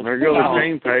 There goes the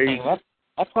team page.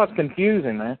 That's what's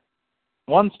confusing, man.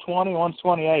 One's 20, one's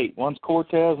 28. One's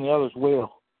Cortez and the other's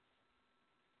Will.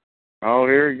 Oh,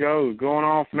 here he goes. Going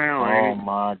off now, Oh,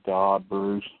 my God,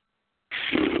 Bruce.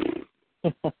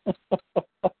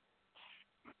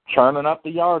 Churning up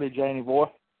the yardage, ain't he, boy?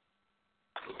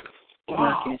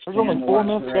 Wow. There's only 4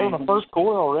 minutes to go in the first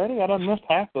quarter already. I done missed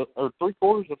half or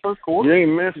 3/4 of the first quarter. You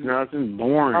ain't missed nothing.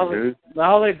 Boring, dude.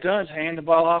 All they've done is hand the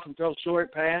ball off and throw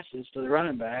short passes to the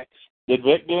running backs. Did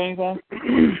Vic do anything?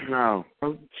 No.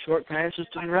 Short passes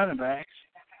to the running backs.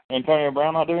 Antonio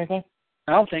Brown not do anything?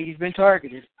 I don't think he's been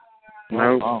targeted.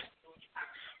 No. Oh.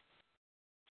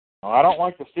 Well, I don't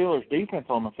like the Steelers' defense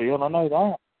on the field. I know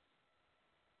that.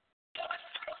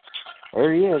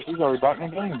 There he is. He's already back in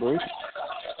the game, Bruce.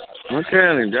 I'm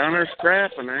telling him, down there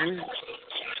scrapping, ain't he?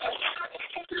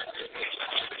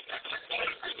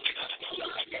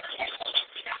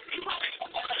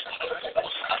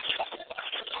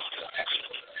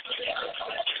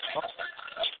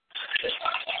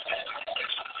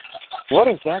 What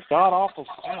is that god-awful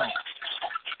sound?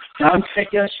 I'm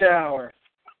taking a shower.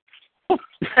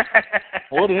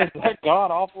 What is that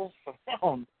god-awful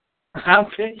sound? I'm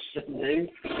fishing, dude.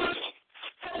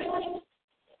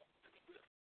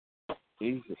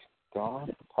 Jesus,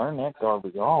 God. Turn that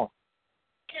garbage off.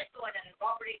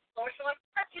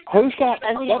 Who's got...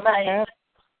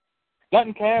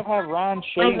 Doesn't Cav have Ryan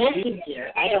Shea?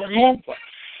 I don't have one.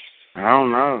 I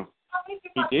don't know.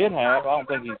 He did have. I don't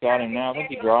think he's got him now. I think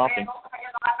he dropped him.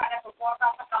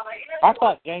 I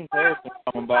thought James Harrison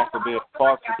coming back would be a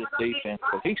spark for this defense,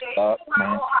 but he's stuck,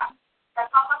 man.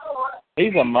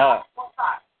 He's a mutt.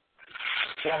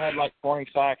 He had like 20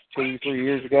 sacks 2-3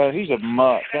 years ago. He's a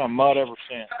mutt. Been a mutt ever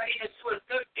since.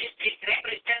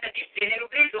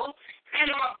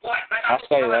 I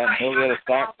say that, and he'll get a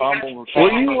sack, fumble,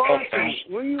 Will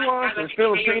you watch the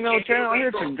Filipino channel? I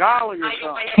hear Tagalog or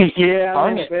something. Yeah,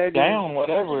 turn it down,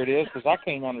 whatever it is, because I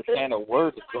can't understand a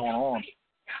word that's going on.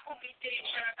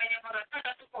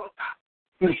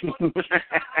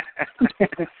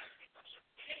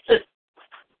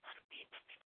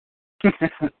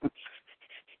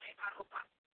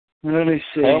 Let me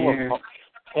see here.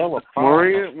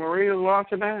 Maria's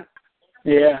watching that?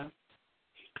 Yeah.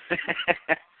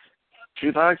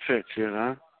 She likes that shit,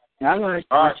 huh? I like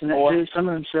watching that too, some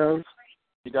of them shows.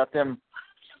 You got them.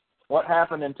 What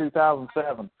happened in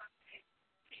 2007?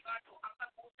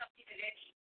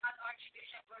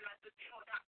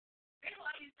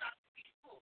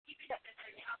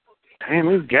 Damn,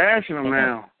 he's gashing them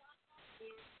now.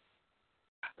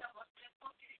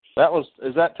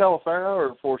 Is that Telefaro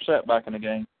or Forsett back in the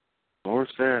game?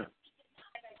 Forsett.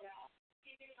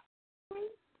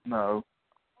 No.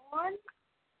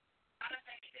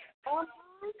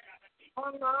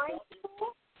 Online.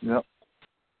 Yep.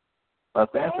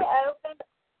 That's the answer.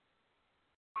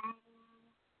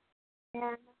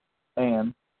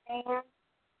 And They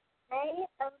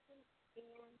open in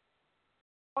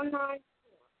 194.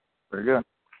 Very good.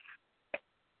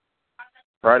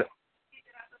 Right.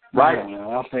 Right.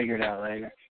 I'll figure it out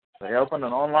later. They opened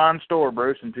an online store,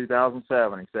 Bruce, in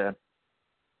 2007, he said.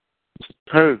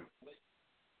 Who?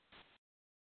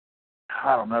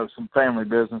 I don't know, some family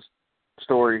business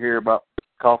story here about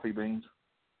coffee beans.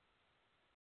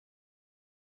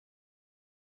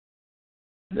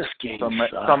 This game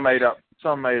some made up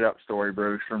story,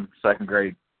 Bruce, from second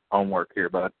grade homework here,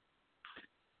 bud.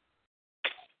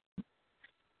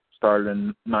 Started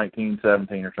in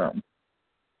 1917 or something.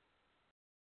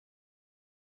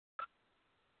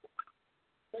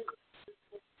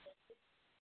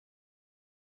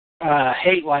 I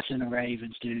hate watching the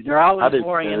Ravens, dude. They're always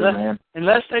boring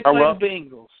unless they play the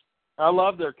Bengals. I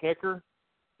love their kicker.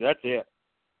 That's it.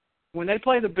 when they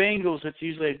play the Bengals, it's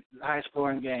usually a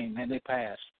high-scoring game, and they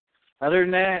pass. Other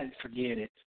than that, forget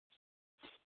it.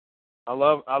 I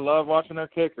love watching their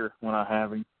kicker when I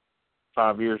have him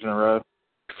 5 years in a row.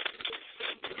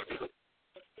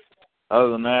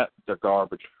 Other than that, they're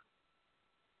garbage.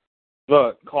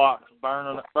 Look, clock's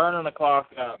burning the clock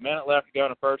out. Minute left to go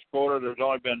in the first quarter. There's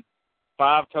only been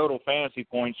 5 total fantasy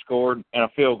points scored and a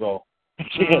field goal.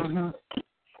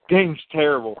 Game's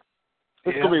terrible.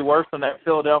 It's going to be worse than that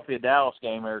Philadelphia-Dallas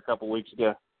game there a couple weeks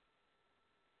ago.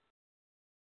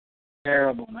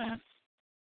 Terrible, man.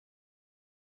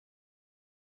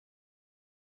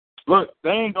 Look, they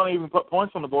ain't going to even put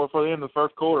points on the board for the end of the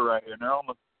first quarter right here. They're on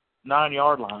the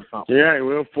 9-yard line or something. Yeah,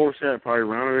 we'll force that probably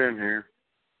run it in here.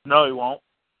 No, he won't.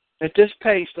 At this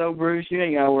pace, though, Bruce, you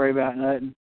ain't got to worry about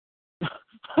nothing.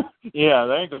 Yeah,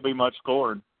 there ain't going to be much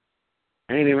scored.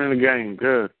 Ain't even in the game.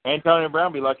 Good. Antonio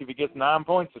Brown be lucky if he gets 9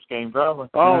 points this game, probably.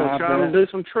 Oh, trying to do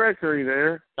some trickery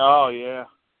there. Oh, yeah.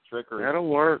 Trickery. That'll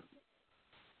work.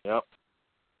 Yep.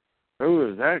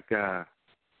 Who is that guy?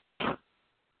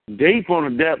 Deep on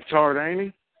the depth chart, ain't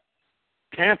he?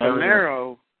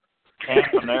 Campanaro.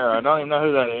 Campanaro. I don't even know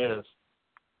who that is.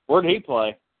 Where'd he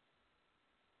play?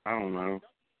 I don't know.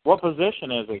 What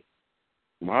position is he?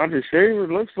 Wide receiver,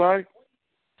 looks like.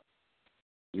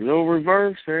 No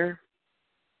reverse there.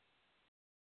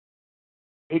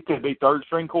 He could be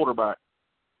third-string quarterback.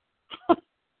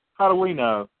 How do we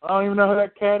know? I don't even know who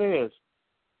that cat is.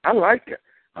 I like it.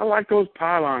 I like those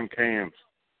pylon cams.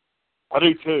 I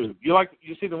do too. You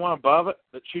see the one above it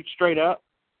that shoots straight up?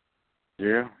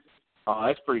 Yeah. Oh,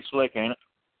 that's pretty slick, ain't it?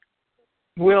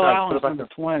 Will Allen's number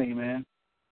 20, man.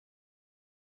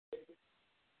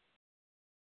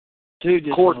 Dude,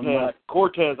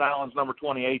 Cortez Allen's number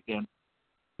 28 then.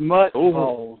 Mutt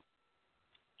hole.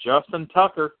 Justin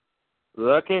Tucker,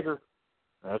 the kicker.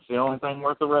 That's the only thing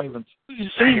worth the Ravens.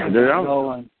 Dude,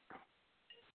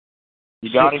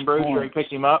 you got him, Bruce, or you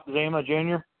picked him up, Zima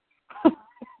Jr.?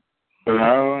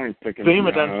 No, I ain't picking him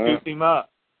up. Zima done scooped him up.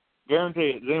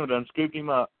 Guarantee it, Zima done scooped him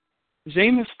up.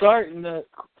 Zima's starting the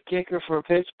kicker for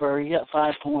Pittsburgh. He got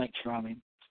 5 points from him.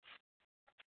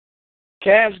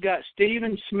 Cavs got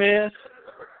Stephen Smith.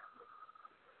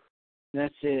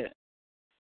 That's it.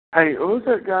 Hey, who's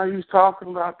that guy you was talking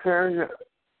about, Terry?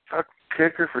 A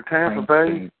kicker for Tampa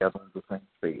Bay?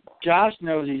 Josh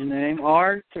knows his name.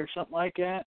 Art or something like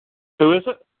that. Who is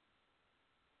it?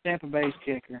 Tampa Bay's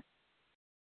kicker.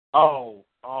 Oh,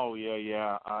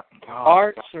 yeah.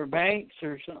 Arts or Banks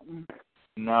or something?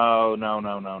 No.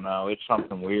 It's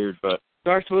something weird, but...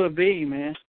 Starts with a B,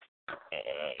 man.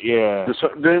 Yeah.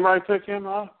 Did anybody pick him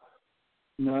up?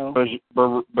 No.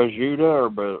 Bajuda or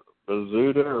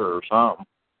Bazuda or something.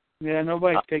 Yeah,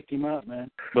 nobody picked him up,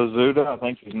 man. Bazuda, I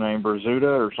think his name, Bazuda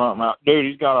or something. Dude,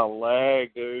 he's got a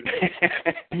leg, dude.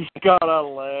 He's got a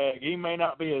leg. He may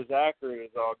not be as accurate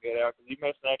as all get out because he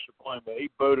missed an extra point, but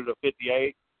he booted a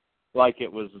 58 like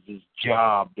it was his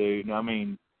job, dude. I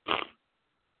mean,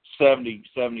 70,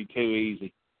 72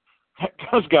 easy. That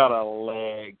guy's got a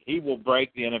leg. He will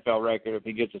break the NFL record if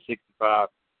he gets a 65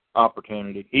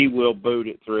 opportunity. He will boot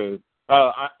it through.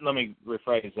 Let me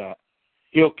rephrase that.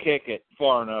 He'll kick it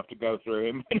far enough to go through.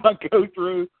 It may not go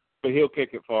through, but he'll kick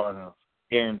it far enough.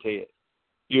 Guarantee it.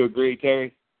 You agree,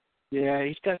 Terry? Yeah,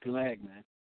 he's got the leg, man.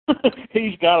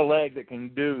 He's got a leg that can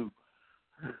do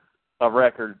a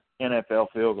record NFL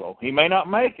field goal. He may not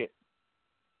make it,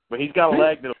 but he's got a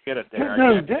leg that'll get it there.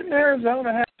 No, didn't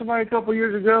Arizona have somebody a couple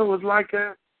years ago was like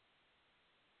that?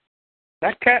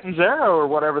 That Catanzaro or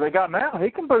whatever they got now, he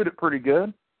can boot it pretty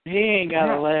good. He ain't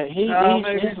got a leg.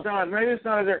 Maybe it's not. Maybe it's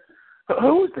not there.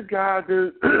 Who was the guy,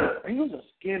 dude? He was a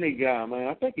skinny guy, man.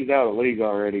 I think he's out of the league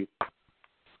already.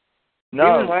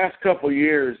 No. In the last couple of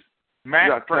years.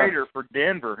 Matt Prater for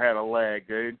Denver had a leg,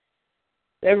 dude.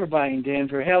 Everybody in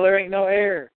Denver. Hell, there ain't no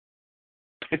air.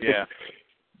 Yeah.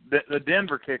 The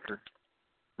Denver kicker,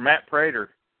 Matt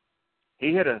Prater,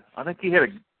 I think he hit a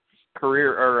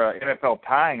career or NFL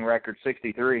tying record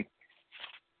 63.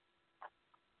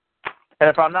 And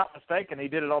if I'm not mistaken, he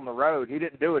did it on the road. He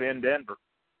didn't do it in Denver.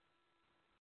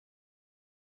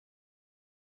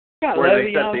 Got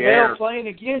Le'Veon Bell playing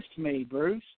against me,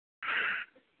 Bruce.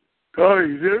 Oh,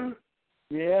 you do?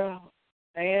 Yeah.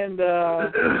 And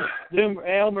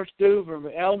Elmas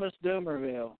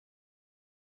Doomerville.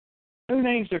 Who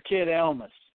names their kid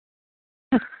Elmas?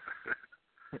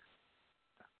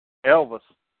 Elvis.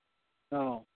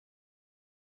 Oh.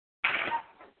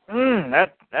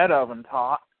 That oven's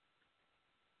hot.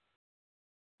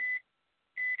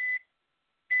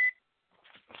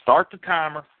 Start the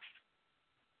timer.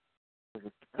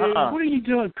 Dude, what are you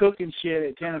doing cooking shit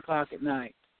at 10 o'clock at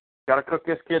night? Got to cook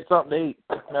this kid something to eat.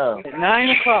 No. At 9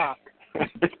 o'clock.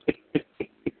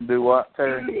 Do what,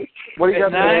 Terry? What do you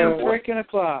got at 9 to do? freaking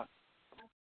o'clock.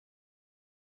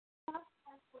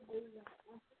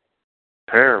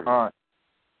 Terrible. All right.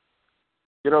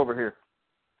 Get over here.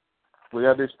 We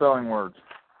got to do spelling words.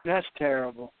 That's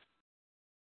terrible.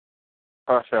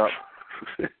 Hush up.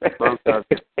 Both of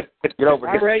you. Get over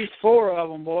I here. raised 4 of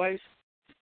them, boys.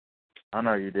 I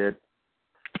know you did.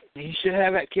 He should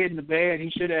have that kid in the bed.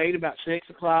 He should have ate about 6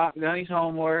 o'clock, done his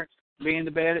homework, be in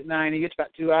the bed at 9. He gets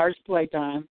about 2 hours of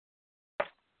playtime.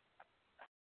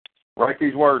 Write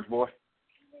these words, boy.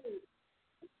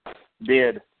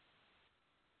 Did.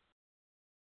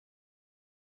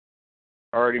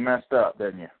 Already messed up,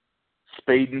 didn't you?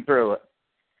 Speeding through it.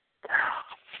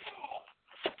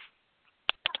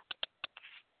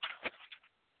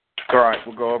 It's all right.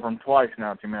 We'll go over them twice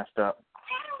now that you messed up.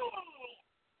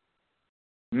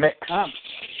 Mix. Josh,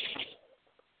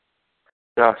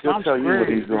 he'll tell you what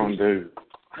he's going to do.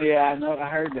 Yeah, I know. I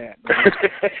heard that.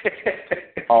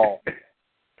 Oh.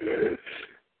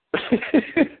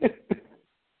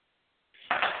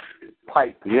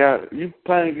 Pipe. Yeah, you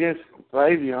playing against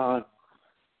Fabian.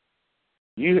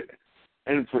 You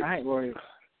and for, right, boy.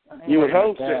 you would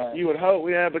hope that you would hope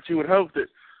that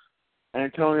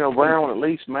Antonio Brown would at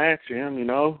least match him. You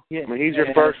know, yeah. I mean, he's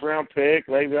your first round pick.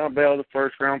 Le'Veon Bell, the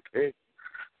first round pick.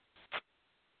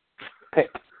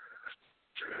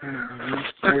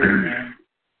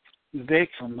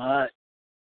 Vic's a nut.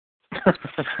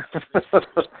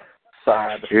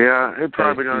 Side. Yeah, it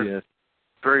probably done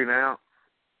 3 now.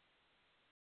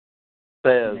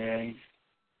 Says. Yeah.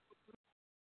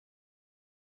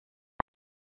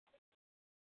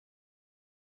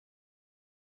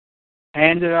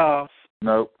 Hand it off.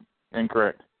 Nope.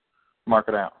 Incorrect. Mark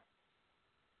it out.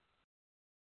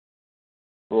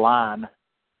 Line.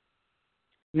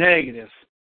 Negative.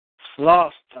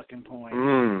 Lost fucking point.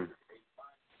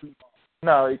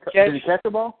 No, did he catch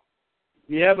the ball?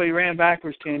 Yeah, but he ran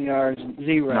backwards 10 yards.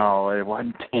 0. No, it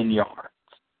wasn't 10 yards.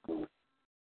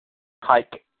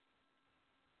 Hike.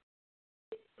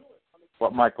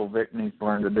 What Michael Vick needs to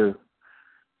learn to do.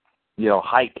 Yell,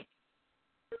 hike.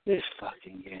 This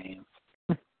fucking game.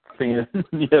 Finn.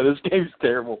 Yeah, this game's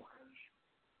terrible.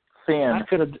 Finn. I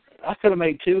could have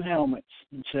made 2 helmets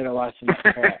instead of watching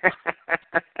that crap.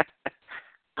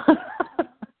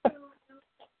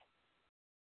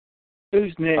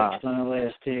 Who's next on the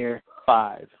list here?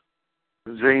 5.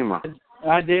 Zima.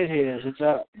 I did his. It's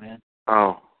up, man.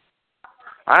 Oh.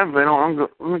 I haven't been on.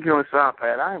 Let me get on this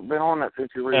iPad. I haven't been on that since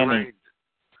you rearranged.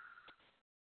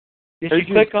 If you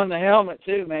click on the helmet,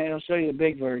 too, man, it'll show you the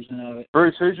big version of it.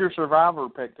 Bruce, who's your survivor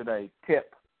pick today?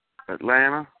 Tip.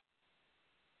 Atlanta.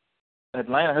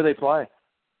 Atlanta, who they play?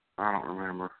 I don't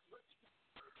remember.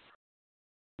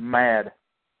 Mad.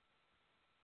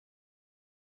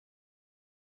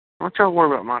 Don't y'all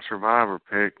worry about my survivor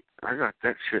pick. I got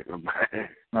that shit in the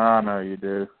bag. I know you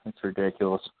do. It's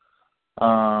ridiculous.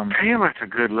 Damn, that's a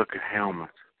good-looking helmet.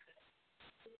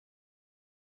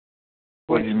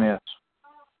 What did you miss?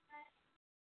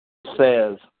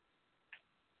 Says.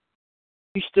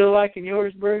 You still liking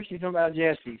yours, Bruce? You talking about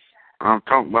Jesse's? I'm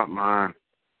talking about mine.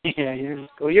 Yeah, yours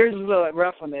is a little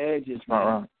rough on the edges. It's not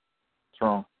right. It's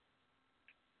wrong.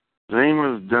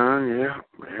 Zima's done, yeah.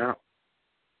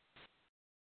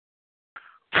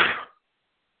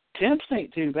 Temps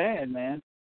ain't too bad, man.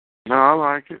 No, I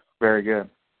like it. Very good.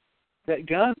 That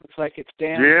gun looks like it's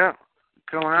down. Yeah,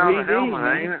 coming out of the 3D, helmet,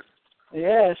 man. ain't it?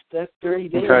 Yes, that's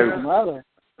 3D. Okay. Mother.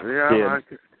 Yeah, I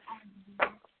like it.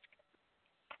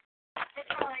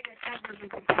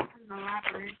 I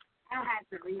don't have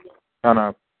to read it. I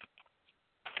know.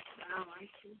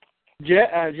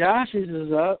 Josh's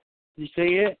is up. You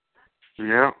see it?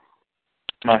 Yeah.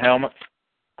 My helmet?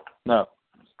 No.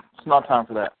 It's not time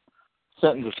for that.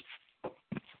 Sentences.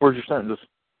 Where's your sentences?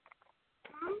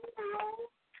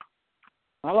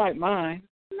 I like mine.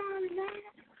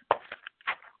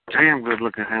 Damn good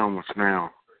looking helmets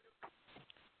now.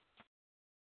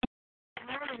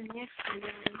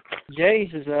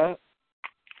 Jay's is up.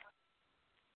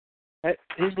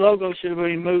 His logo should have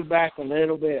been moved back a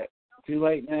little bit. Too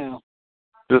late now.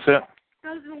 This it?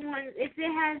 Those are the ones. If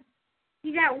it has,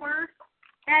 see that word?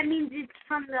 That means it's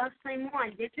from the same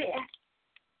one. If it,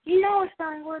 you know a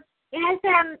spelling word? It has to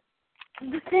have,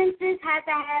 the sentences have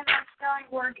to have a spelling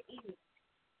word in it.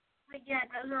 But yeah,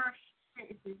 those are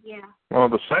sentences, yeah. Well,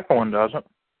 the second one doesn't.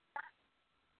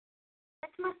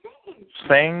 That's my sentence.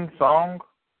 Sing, song,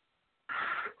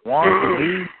 want,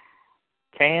 leave,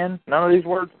 can. None of these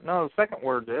words. No, the second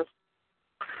word is.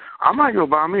 I might go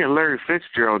buy me a Larry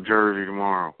Fitzgerald jersey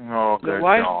tomorrow. Oh, good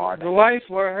God. The wife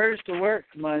wore hers to work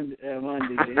Monday,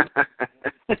 dude.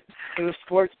 It was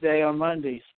sports day on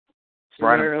Mondays. She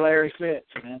wore her Larry Fitz,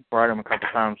 man. Ride him a couple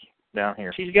times down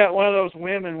here. She's got one of those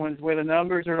women ones where the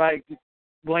numbers are like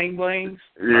bling blings.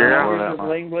 Yeah.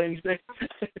 Bling blings.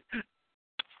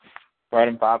 Ride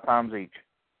him 5 times each.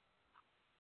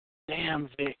 Damn,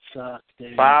 Vic sucks,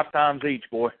 dude. 5 times each,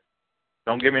 boy.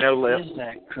 Don't give me no lip. What is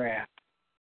that crap?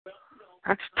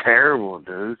 That's terrible,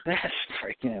 dude. That's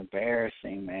freaking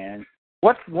embarrassing, man.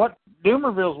 What?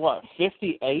 Doomerville's what?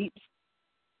 58?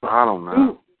 I don't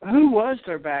know. Who was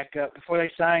their backup before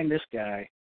they signed this guy?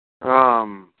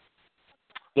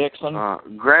 Dixon.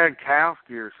 Greg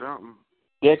Kowski or something.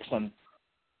 Dixon.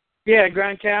 Yeah,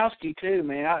 Gronkowski too,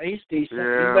 man. He's decent.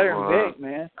 Yeah, He's better than Vic,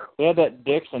 man. They had that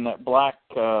Dixon, that black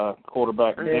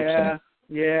quarterback. Dixon.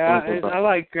 Yeah. I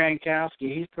like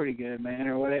Gronkowski. He's pretty good, man,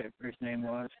 or whatever his name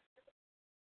was.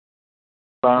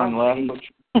 Byron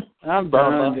Leftwich. I'm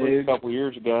done, dude. A couple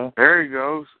years ago. There he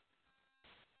goes.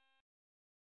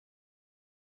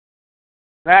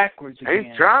 Backwards again.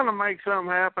 He's trying to make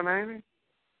something happen, ain't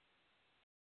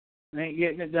he? Ain't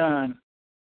getting it done.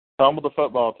 Fumbled the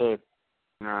football, too.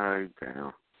 No,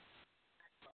 damn.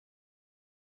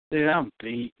 Dude, I'm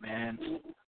beat, man.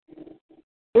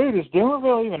 Dude, is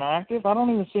Doomerville even active? I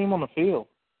don't even see him on the field.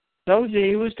 Told you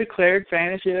he was declared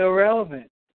fantasy irrelevant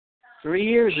 3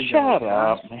 years ago. Shut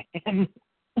up, man.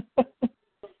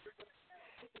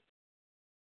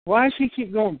 Why does he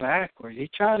keep going backwards? He's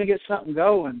trying to get something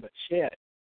going, but shit.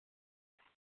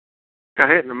 Got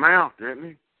hit in the mouth,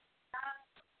 didn't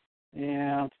he?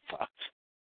 Yeah, fuck.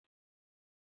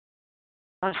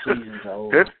 My season's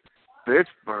over.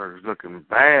 Pittsburgh's looking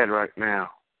bad right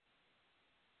now.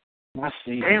 My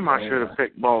season's Damn, I over. should have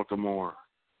picked Baltimore.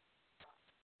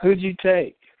 Who'd you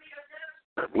take?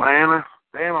 Atlanta.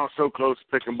 Damn, I was so close to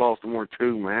picking Baltimore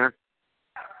too, man.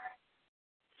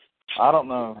 I don't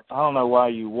know. Why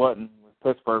you wasn't with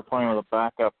Pittsburgh playing with a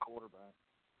backup quarterback.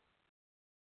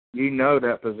 You know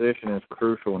that position is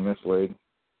crucial in this league.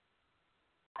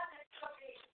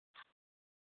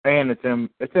 And it's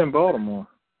in Baltimore,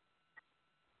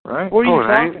 right? What are you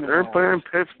talking about? They're playing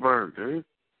Pittsburgh, dude.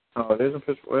 Oh, it isn't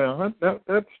Pittsburgh. Well,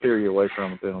 that'd steer you away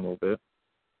from it then a little bit.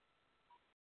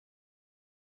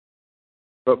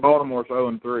 But Baltimore's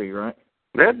 0-3, right?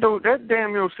 That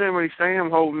damn Yosemite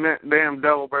Sam holding that damn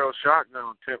double-barrel shotgun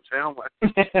on Tip's helmet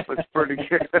looks pretty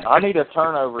good. I need a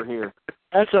turnover here.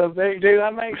 That's a big dude. I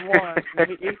made one.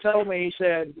 He told me, he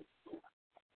said,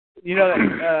 you know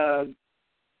that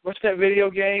what's that video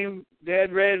game,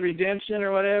 Dead Red Redemption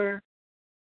or whatever?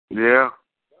 Yeah.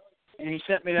 And he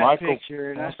sent me that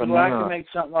picture, and I said, well, I can make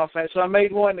something off that. So I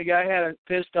made one. The guy had a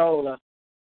pistola,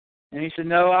 and he said,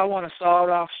 no, I want a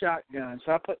sawed-off shotgun.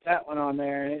 So I put that one on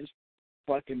there, and it's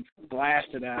fucking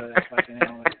blasted out of that fucking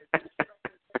helmet.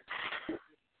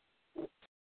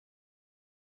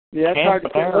 Yeah, it's hard to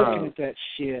quit looking at that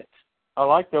shit. I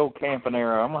like the old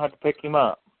Campanera. I'm going to have to pick him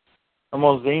up. I'm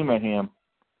going to zoom at him.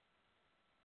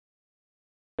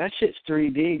 That shit's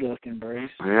 3D looking, Bruce.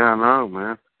 Yeah, I know,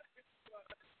 man.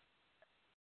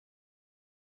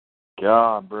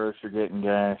 God, Bruce, you're getting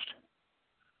gashed.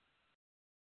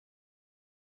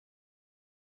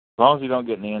 As long as you don't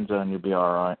get in the end zone, you'll be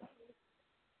all right.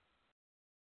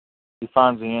 If he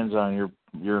finds the end zone,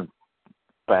 you're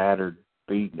battered,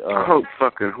 beat up. I hope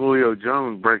fucking Julio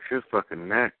Jones breaks his fucking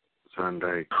neck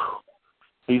Sunday.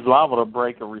 He's liable to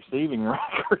break a receiving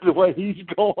record the way he's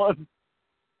going.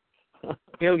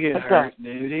 He'll get hurt,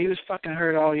 dude. He was fucking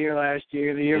hurt all year last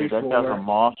year, the year before. That guy's a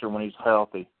monster when he's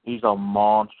healthy. He's a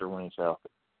monster when he's healthy.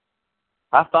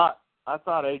 I thought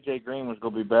A.J. Green was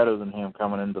going to be better than him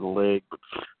coming into the league, but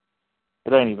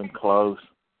it ain't even close.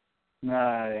 No,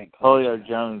 it ain't close. Julio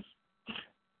Jones,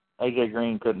 A.J.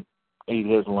 Green couldn't eat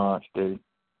his lunch, dude.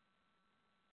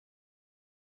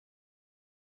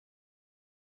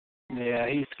 Yeah,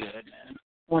 he's good, man.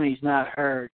 When he's not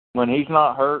hurt. When he's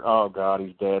not hurt, oh, God,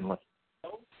 he's deadly.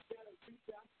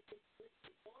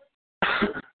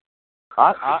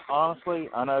 I honestly,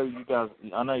 I know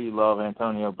you love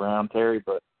Antonio Brown, Terry,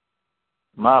 but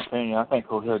in my opinion, I think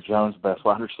Julio Jones is the best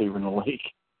wide receiver in the league.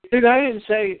 Dude, I didn't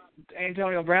say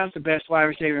Antonio Brown's the best wide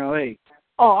receiver in the league.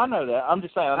 Oh, I know that. I'm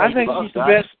just saying. I think he's the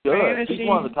best fantasy. He's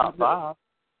one of the top 5.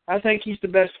 I think he's the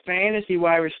best fantasy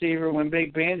wide receiver when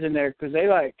Big Ben's in there because they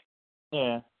like.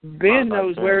 Yeah. Ben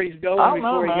knows where he's going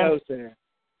before he goes there.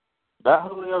 That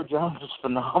Julio Jones is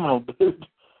phenomenal, dude.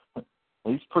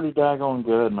 He's pretty daggone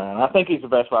good, man. I think he's the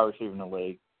best wide receiver in the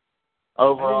league.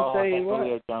 Overall, I think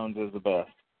Julio Jones is the best.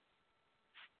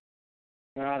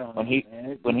 I don't know.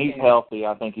 When he's healthy, healthy,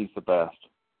 I think he's the best.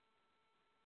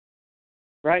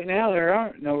 right now there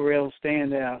aren't no real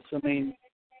standouts. I mean,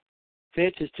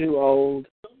 Fitz is too old.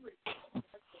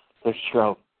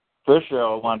 Fisher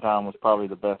at one time was probably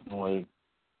the best in the league.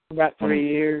 About 3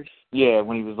 years. Yeah,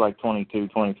 when he was like 22,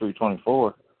 23,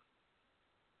 24.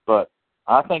 But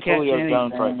I think Julio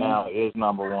Jones right now is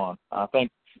number one. I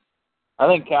think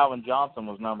Calvin Johnson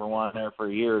was number one there for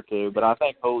a year or two, but I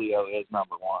think Julio is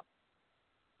number one.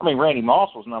 I mean, Randy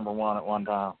Moss was number one at one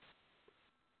time.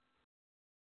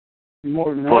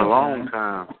 More than for a long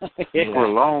time. Yeah. For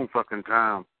a long fucking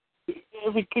time.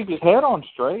 If he keep his head on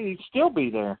straight, he'd still be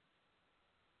there.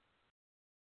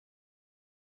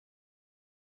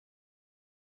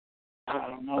 I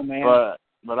don't know, man.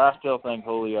 But I still think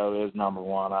Julio is number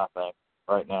one. I think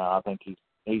right now, I think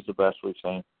he's the best we've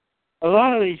seen. A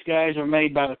lot of these guys are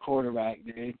made by the quarterback,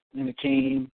 dude, and the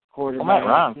team quarterback. Well, Matt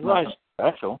Ryan's not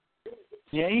special.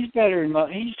 Yeah, he's better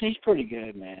than he's pretty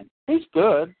good, man. He's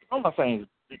good. I'm not saying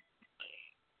he's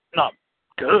not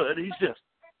good.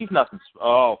 He's nothing.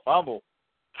 Oh, fumble!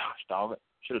 Gosh, dog it!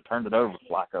 Should have turned it over,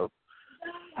 Flacco.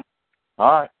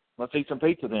 All right, let's eat some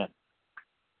pizza then.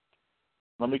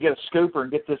 Let me get a scooper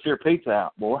and get this here pizza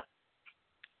out, boy.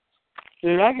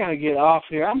 Dude, I gotta get off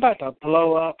here. I'm about to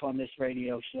blow up on this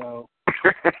radio show.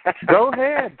 Go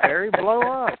ahead, Terry. Blow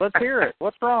up. Let's hear it.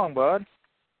 What's wrong, bud?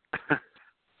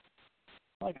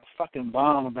 Like a fucking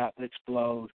bomb about to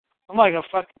explode. I'm like a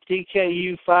fucking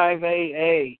TKU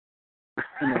 5AA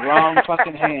in the wrong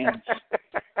fucking hands.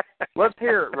 Let's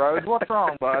hear it, Rose. What's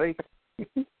wrong, buddy?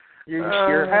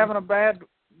 You're having a bad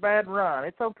run.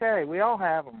 It's okay. We all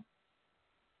have them.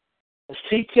 It's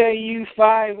TKU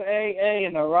 5AA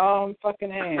in the wrong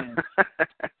fucking hands. It's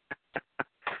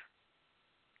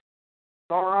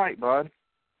all right, bud.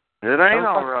 It ain't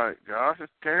all right, Josh.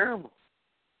 It's terrible.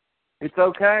 It's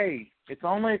okay. It's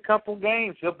only a couple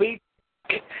games. He'll be.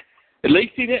 At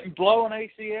least he didn't blow an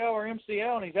ACL or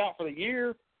MCL, and he's out for the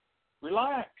year.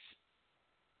 Relax.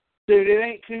 Dude, it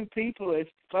ain't two people. It's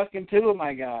fucking two of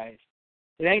my guys.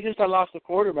 It ain't just I lost a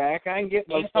quarterback. I can get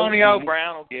my Antonio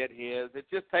Brown will get his. It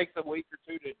just takes a week or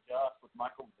two to adjust with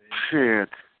Michael Vick. Shit.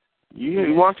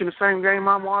 You watching the same game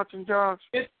I'm watching, Josh?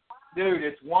 Dude,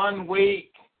 it's 1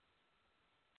 week.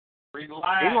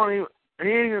 Relax. He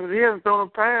hasn't thrown a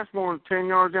pass more than 10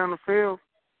 yards down the field.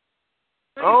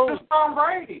 It's just Tom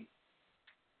Brady.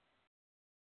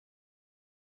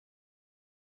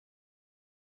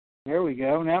 There we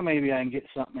go. Now maybe I can get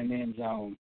something in the end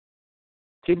zone.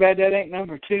 Too bad that ain't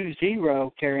number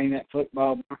 2-0 carrying that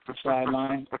football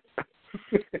sideline.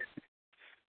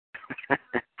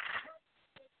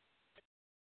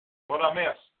 What'd I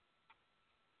miss?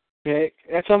 Pick.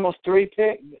 That's almost 3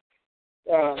 picks.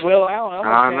 Will Allen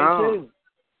almost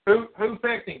came too. Who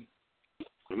picked him?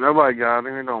 Nobody got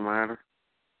him. It don't matter.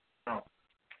 Oh.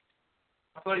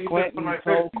 I thought you Quentin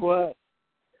Colquitt.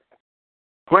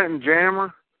 Quentin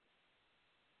Jammer.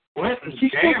 Quentin He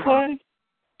still play?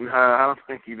 I don't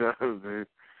think he does, dude.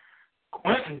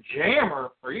 Quentin Jammer?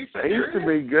 Are you serious? He used to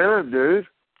be good, dude.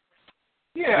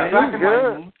 Yeah, back in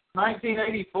like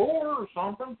 1984 or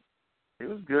something. He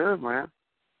was good, man.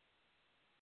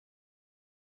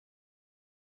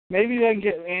 Maybe they can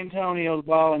get Antonio the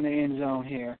ball in the end zone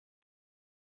here.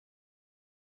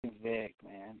 Vic,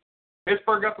 man.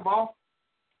 Pittsburgh got the ball?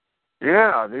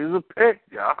 Yeah, this is a pick,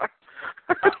 Josh.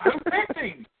 Who picked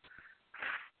him?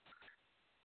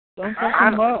 Don't pick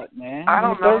him up, man. I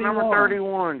don't know. Number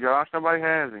 31, Josh. Nobody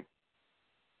has him.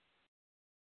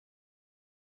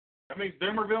 That means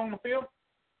Denverville on the field?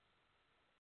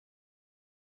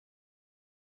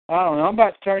 I don't know. I'm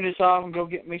about to turn this off and go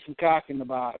get me some cock in the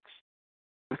box.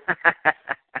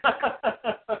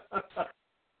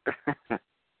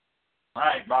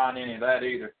 I ain't buying any of that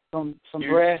either. Some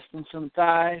breast and some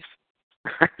thighs.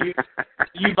 You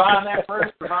buying that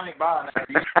first, because I ain't buying that.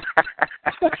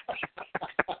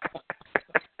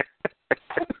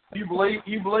 You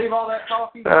believe all that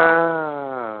talk you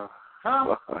got?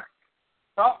 Huh?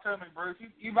 Talk to me, Bruce.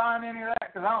 You buying any of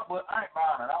that? Because I ain't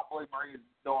buying it. I don't believe Maria's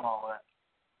doing all that.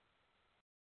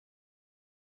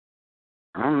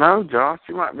 I don't know, Josh.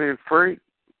 You might be a freak.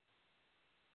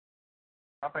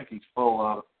 I think he's full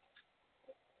of it.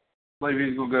 I believe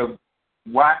he's going to go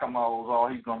whack-a-mole is all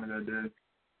he's going to go do.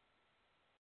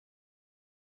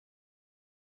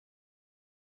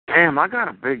 Damn, I got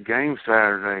a big game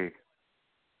Saturday.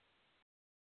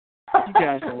 You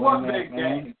guys will What win big that,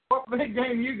 man. game? What big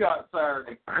game you got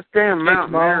Saturday? That's damn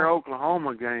Mountaineer,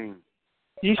 Oklahoma game.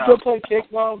 You still play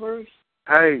kickball, Bruce?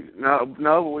 Hey, no,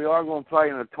 but we are going to play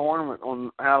in a tournament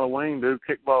on Halloween, dude.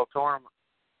 Kickball tournament.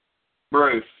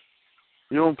 Bruce.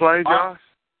 You want to play, Josh?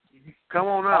 Come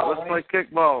on out. Let's play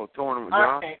kickball tournament,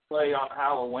 John. I can't play on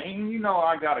Halloween. You know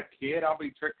I got a kid. I'll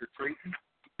be trick-or-treating.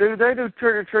 Dude, they do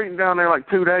trick-or-treating down there like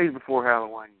 2 days before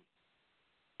Halloween.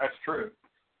 That's true.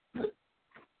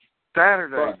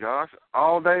 Saturday, Josh.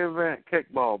 All-day event,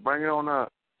 kickball. Bring it on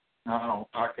up. No,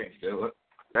 I can't do it.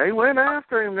 They went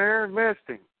after him there and missed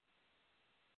him.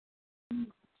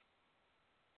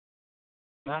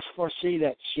 I foresee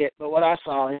that shit, but what I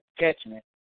saw, he's catching it.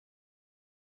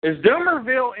 Is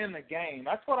Doomerville in the game?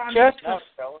 That's what I need to know,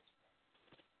 fellas.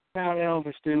 Found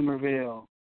Elvis Doomerville.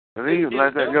 And he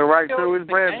let that go right through his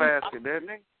breadbasket, didn't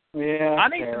he? Yeah, I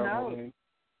need terrible, to know.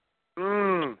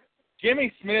 Dude.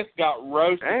 Jimmy Smith got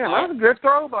roasted. Damn, that was a good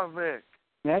throw by Vic.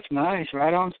 That's nice,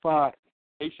 right on spot.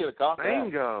 He should have caught that.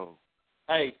 Bingo.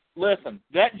 Hey, listen,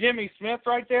 that Jimmy Smith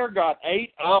right there got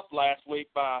 8 up last week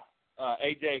by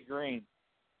A.J. Green.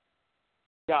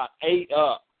 Got 8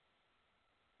 up.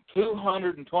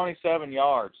 227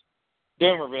 yards.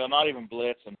 Doomerville, not even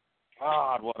blitzing.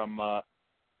 God, what a mutt.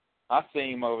 I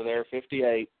see him over there,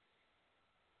 58.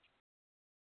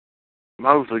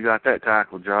 Mosley got that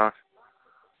tackle, Josh.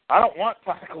 I don't want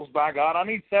tackles, by God. I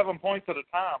need 7 points at a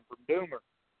time from Doomer.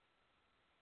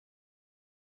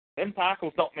 Them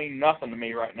tackles don't mean nothing to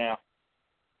me right now.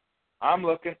 I'm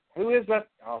looking. Who is that?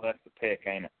 Oh, that's the pick,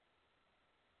 ain't it?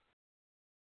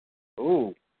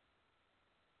 Ooh.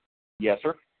 Yes,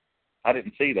 sir. I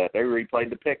didn't see that. They replayed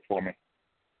the pick for me.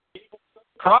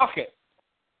 Crockett.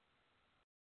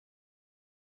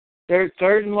 Third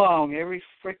and long every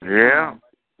freaking time.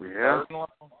 Yeah.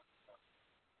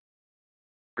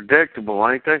 Predictable,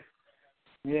 ain't they?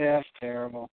 Yeah, it's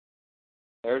terrible.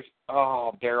 There's,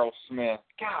 Daryl Smith.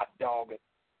 God dog it.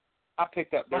 I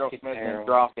picked up Daryl Smith and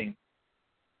dropped him.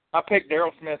 I picked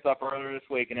Daryl Smith up earlier this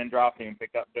week and then dropped him and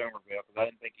picked up Doomerville because I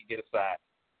didn't think he'd get a sack.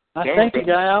 I think the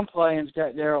guy I'm playing's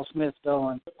got Daryl Smith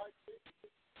going.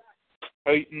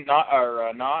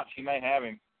 Notch, he may have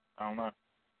him. I don't know.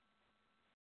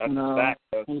 That's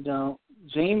no, he don't.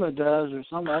 Zima does or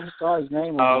something. I just saw his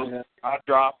name on there. I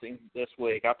dropped him this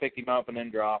week. I picked him up and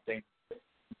then dropped him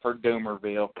for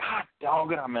Doomerville. God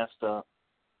dog it, I messed up.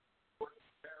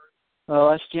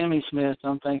 Oh, that's Jimmy Smith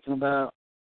I'm thinking about.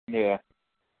 Yeah.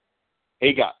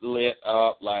 He got lit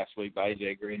up last week by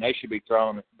A.J. Green. Vic should be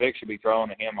throwing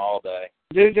to him all day.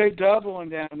 Dude, they're doubling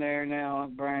down there now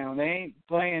at Brown. They ain't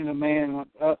playing the man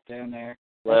up down there.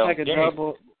 Well, like a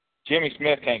double. Jimmy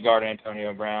Smith can't guard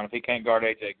Antonio Brown if he can't guard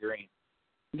A.J. Green.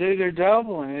 Dude, they're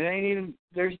doubling. It ain't even.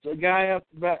 There's a guy up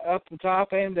the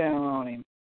top and down on him.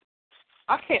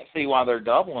 I can't see why they're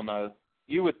doubling though.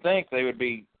 You would think they would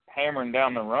be hammering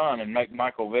down the run and make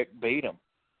Michael Vick beat him.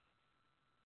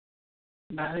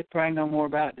 No, they probably know more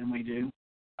about it than we do.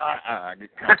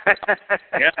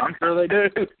 Yeah, I'm sure they do.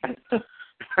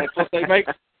 That's what they make.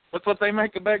 That's what they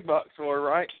make the big bucks for,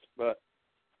 right? But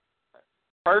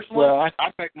personally,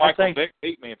 I'd make Michael Vick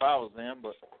beat me if I was them.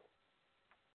 But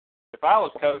if I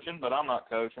was coaching, but I'm not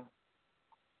coaching.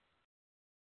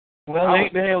 Well, they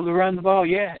ain't been able to run the ball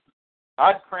yet.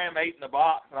 I'd cram 8 in the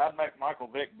box, and I'd make Michael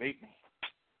Vick beat me.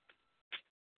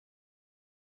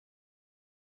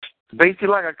 Beat you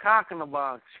like a cock in the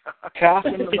box. Cock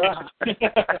in the box.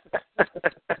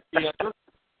 Yes, sir.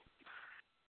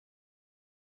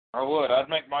 I would. I'd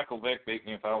make Michael Vick beat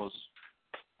me if I was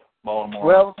Baltimore.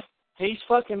 Well, he's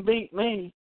fucking beat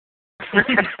me.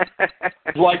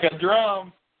 Like a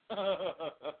drum.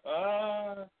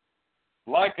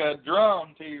 Like a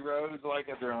drum, T-Rose, like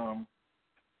a drum.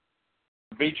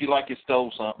 Beat you like you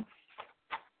stole something.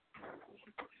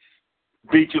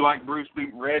 Beat you like Bruce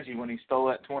beat Reggie when he stole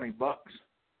that $20.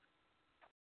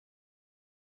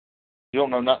 You don't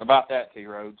know nothing about that,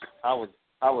 T-Rhodes. I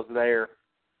was there.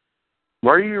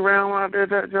 Were you around when I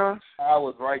did that, Josh? I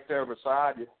was right there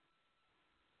beside you.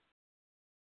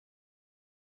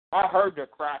 I heard the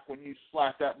crack when you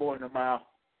slapped that boy in the mouth.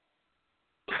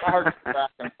 I heard the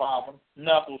cracking, popping.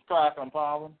 Knuckles cracking,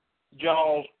 popping.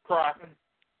 Jaws cracking.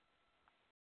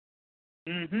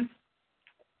 Mm-hmm.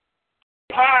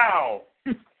 Pow!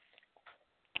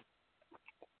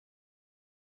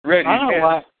 Reggie,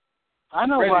 I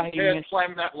know why he missed.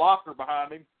 Slamming that locker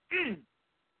behind him.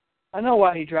 I know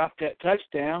why he dropped that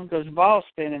touchdown, because the ball's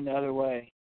spinning the other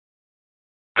way.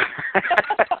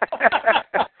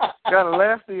 Got a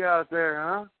lefty out there,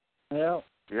 huh? Well.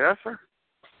 Yes, sir.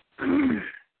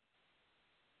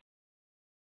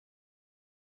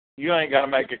 You ain't got to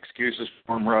make excuses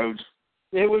for him, Rhodes.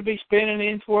 It would be spinning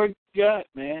in toward his gut,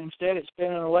 man. Instead, it's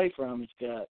spinning away from his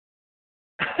gut.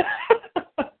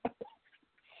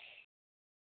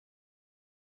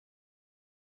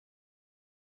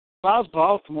 If I was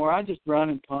Baltimore, I'd just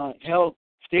run and punt. Hell,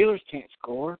 Steelers can't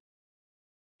score.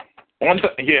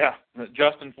 Yeah,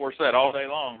 Justin Forsett all day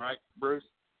long, right, Bruce?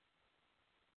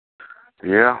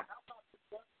 Yeah.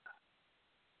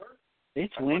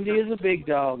 It's windy as a big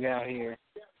dog out here.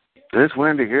 It's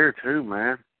windy here, too,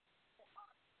 man.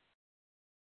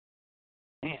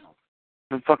 Damn. It's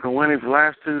been fucking windy for the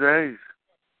last 2 days.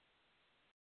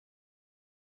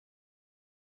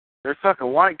 There's fucking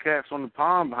whitecaps on the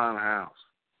pond behind the house.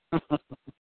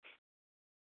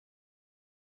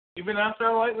 You been out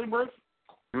there lately, Bruce?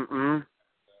 Mm-mm.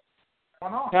 Why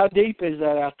not? How deep is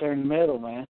that out there in the middle,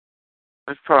 man?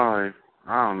 It's probably,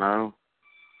 I don't know,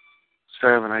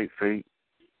 7, 8 feet.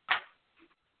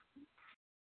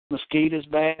 Mosquitoes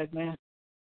bad, man?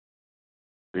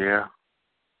 Yeah.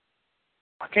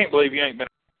 I can't believe you ain't been,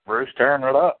 Bruce, tearing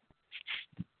it up.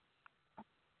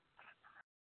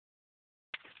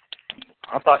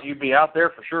 I thought you'd be out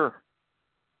there for sure.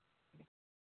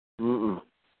 Mm-mm.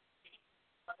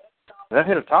 That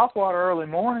hit a topwater early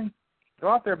morning. Go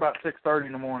out there about 6:30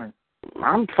 in the morning.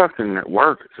 I'm fucking at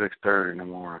work at 6:30 in the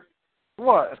morning.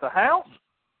 What, at the house?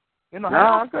 In the No,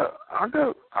 house? I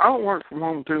don't work from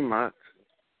home too much.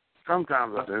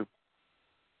 Sometimes I do.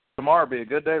 Tomorrow will be a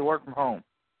good day to work from home.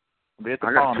 Be at the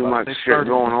I got pond too about much 6:30. shit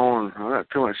going on. I got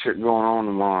too much shit going on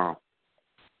tomorrow.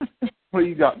 What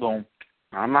you got going?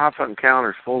 My fucking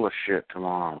calendar's full of shit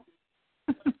tomorrow.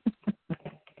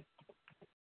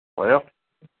 Well,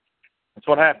 that's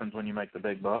what happens when you make the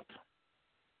big bucks.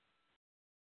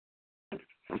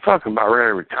 I'm fucking about ready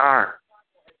to retire.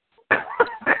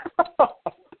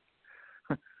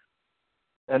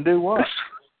 And do what?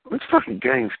 This fucking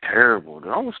game's terrible, dude.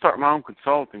 I'm gonna start my own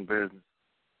consulting business.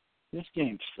 This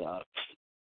game sucks.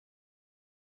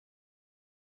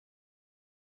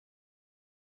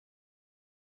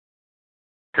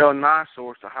 Tell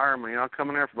NiSource to hire me. I'll come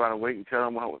in there for about a week and tell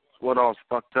them what all's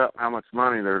fucked up, how much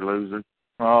money they're losing.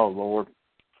 Oh, Lord.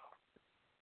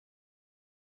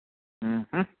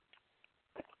 Mm-hmm.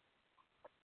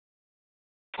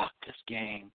 Fuck this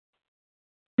game.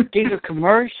 Either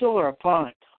commercial or a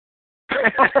punt.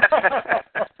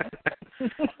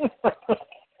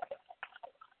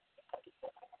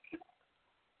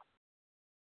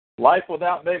 Life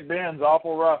without Big Ben's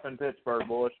awful rough in Pittsburgh,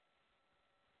 boys.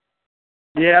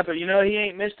 Yeah, but he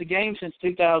ain't missed a game since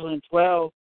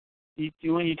 2012.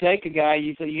 When you take a guy,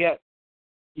 you do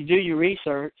your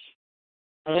research.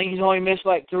 I think he's only missed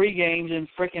like 3 games in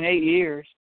frickin' 8 years.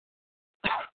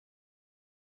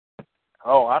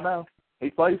 Oh, I know.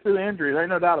 He plays through injuries. Ain't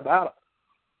no doubt about it.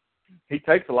 He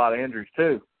takes a lot of injuries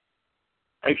too.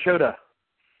 They showed a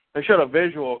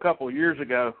visual a couple of years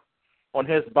ago on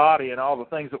his body and all the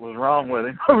things that was wrong with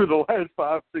him over the last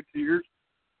 5-6 years.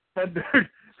 And dude,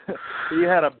 he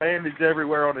had a bandage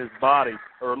everywhere on his body,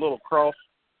 or a little cross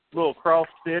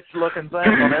stitch looking thing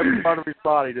on every part of his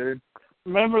body, dude.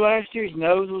 Remember last year his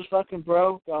nose was fucking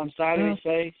broke on the side of his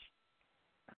face?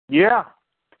 Yeah.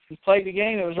 He played the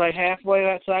game. It was like halfway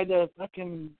outside the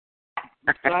fucking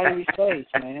side of his face,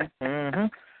 man. Mm-hmm.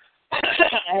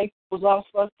 Ankle was all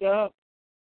fucked up.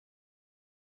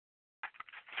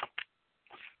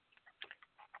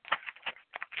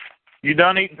 You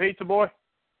done eating pizza, boy?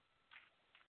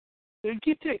 Dude,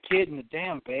 get that kid in the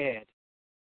damn bed.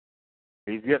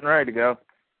 He's getting ready to go.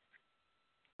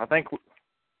 I think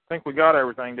we got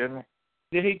everything, didn't we?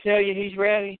 Did he tell you he's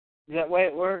ready? Is that the way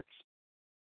it works?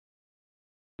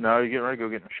 No, you're getting ready to go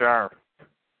get in the shower.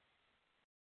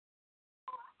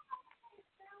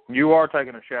 You are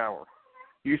taking a shower.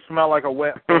 You smell like a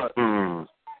wet foot.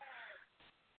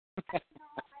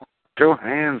 Your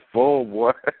hands full,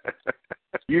 boy.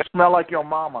 You smell like your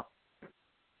mama.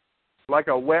 Like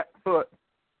a wet foot.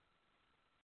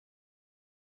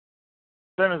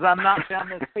 As soon as I knock down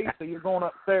this pizza, you're going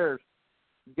upstairs,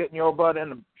 getting your butt in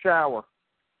the shower.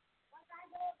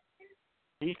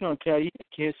 He's going to tell you to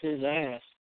kiss his ass.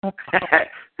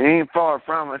 He ain't far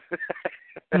from it.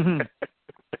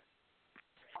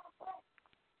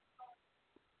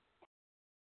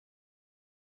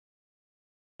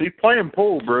 He's playing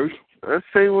pool, Bruce. Let's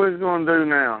see what he's going to do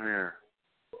now here.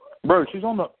 Bruce, he's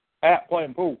on the app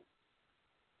playing pool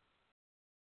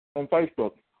on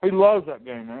Facebook. He loves that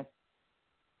game, man.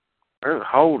 There's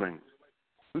holding.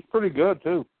 He's pretty good,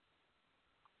 too.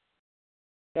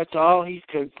 That's all he's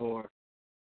good for.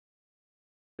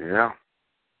 Yeah.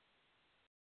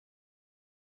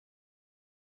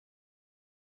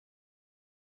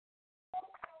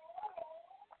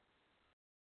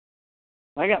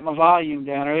 I got my volume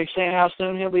down. Are they saying how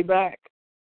soon he'll be back?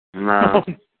 No.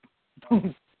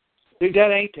 Dude,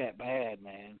 that ain't that bad,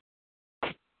 man.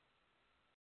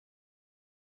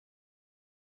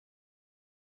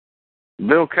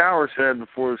 Bill Cowher said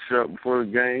before the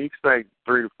game, he could take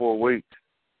 3 to 4 weeks.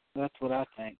 That's what I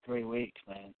think. 3 weeks,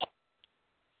 man.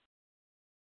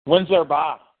 When's their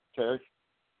bye, Terry?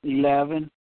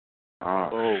 11.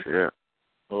 Oh, shit.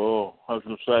 Oh, I was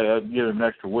going to say, I'd give it an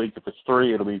extra week. If it's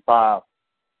 3, it'll be 5.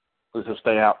 Let's just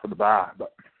stay out for the bye.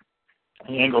 But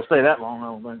he ain't going to stay that long, I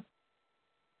don't think.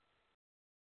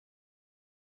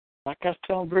 Like I was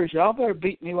telling Bruce, y'all better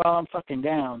beat me while I'm fucking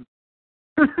down.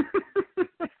 There's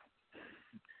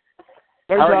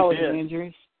always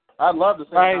injuries. I'd love to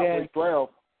see him week 12.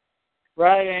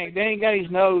 Right, they ain't got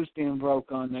his nose being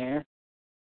broke on there.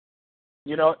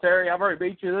 You know what, Terry? I've already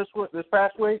beat you this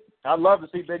past week. I'd love to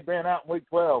see Big Ben out in week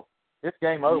 12. It's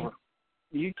game over.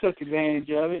 You took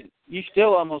advantage of it. You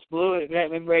still almost blew it. If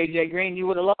that been for A.J. Green, you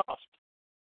would have lost.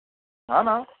 I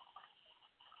know.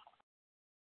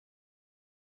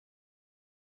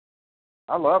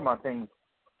 I love my team.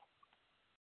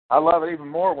 I love it even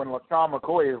more when LaShawn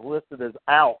McCoy is listed as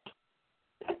out.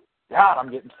 God, I'm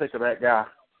getting sick of that guy.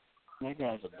 That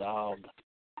guy's a dog.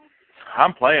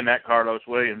 I'm playing that Carlos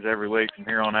Williams every week from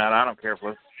here on out. I don't care if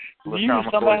LaShawn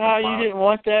McCoy. Somehow you didn't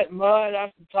want that mud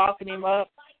after talking him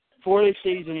up before the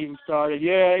season even started.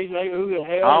 Yeah, he's like, who the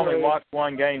hell? I only watched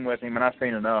one game with him, and I've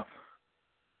seen enough.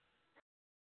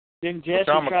 Didn't Jesse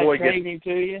try to trade him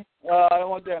to you? I don't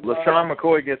want that mud. LaShawn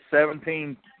McCoy gets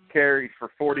 17 carries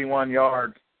for 41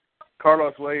 yards.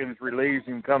 Carlos Williams relieves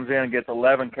him, comes in and gets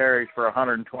 11 carries for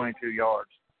 122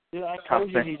 yards. Dude, I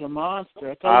told you he's a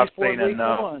monster. I told you before week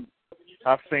 1.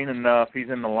 I've seen enough. He's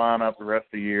in the lineup the rest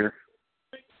of the year.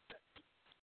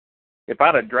 If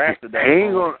I'd have drafted that, he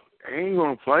ain't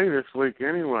gonna play this week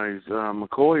anyways.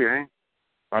 McCoy ain't.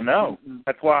 I know.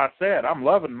 That's why I said I'm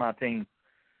loving my team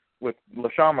with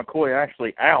LaShawn McCoy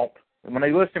actually out. And when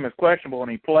they list him as questionable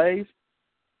and he plays,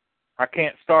 I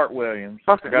can't start Williams.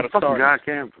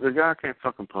 The guy can't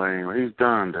fucking play anymore. He's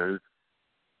done, dude.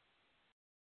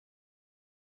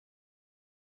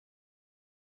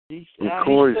 He's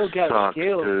still got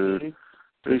skills, dude.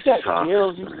 He's got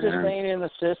skills. He just ain't in the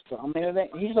system. I mean,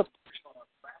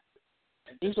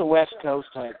 he's a West Coast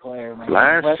type player, man.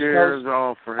 Last year was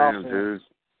all for him, dude.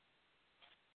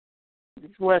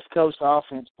 He's a West Coast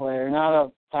offense player, not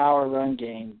a power run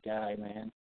game guy,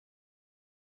 man.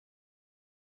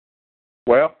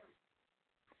 Well,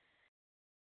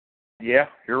 yeah,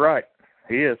 you're right.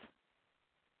 He is.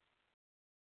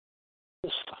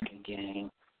 This fucking game.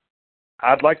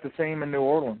 I'd like to see him in New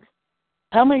Orleans.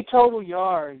 How many total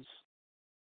yards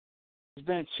has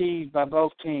been achieved by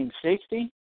both teams?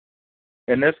 60?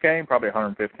 In this game, probably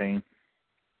 115.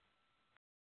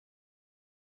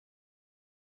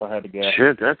 If I had to guess.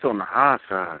 Shit, that's on the high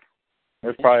side.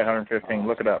 It's probably 115.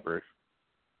 Look it up, Bruce.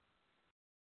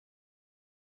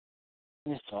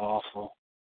 It's awful.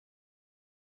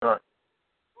 All right.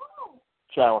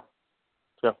 Shower.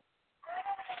 Go.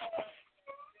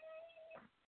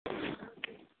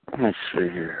 Let's see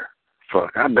here.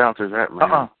 Fuck, I doubt there's that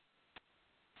many.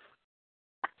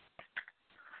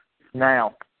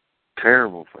 Now.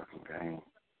 Terrible fucking game.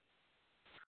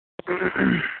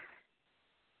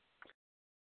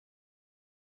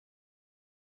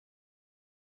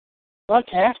 Like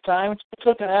halftime, it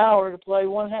took an hour to play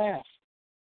one half.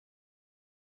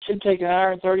 Should take an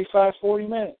hour and 35, 40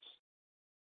 minutes.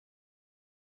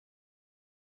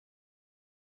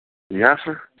 Yes,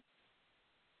 sir.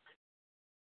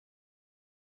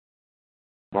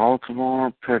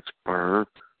 Baltimore, Pittsburgh.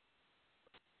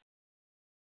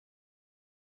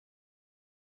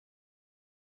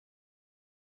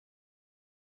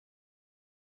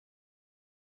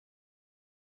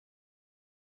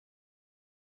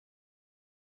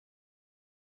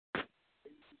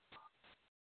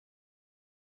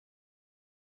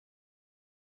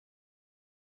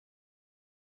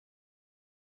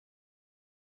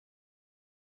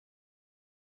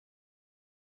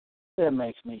 That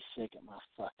makes me sick at my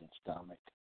fucking stomach.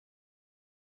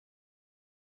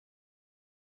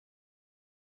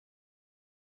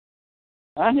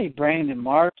 I need Brandon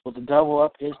Marshall to double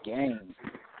up his game.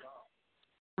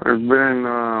 There's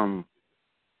been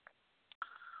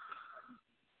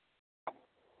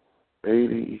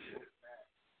 80.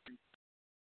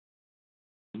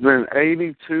 There's been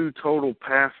 82 total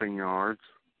passing yards.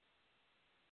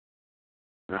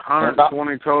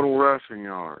 120 total rushing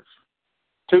yards.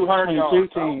 200 yards.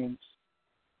 Two teams.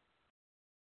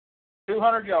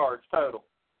 200 yards total.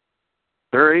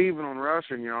 They're even on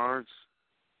rushing yards.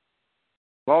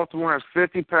 Baltimore has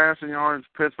 50 passing yards.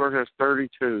 Pittsburgh has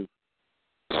 32.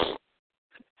 That's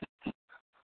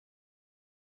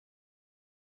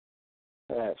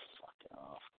fucking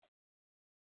awful.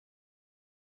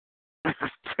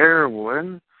 That's terrible,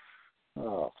 isn't it?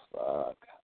 Oh, fuck.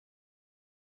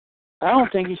 I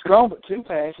don't think he's thrown but 2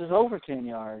 passes over 10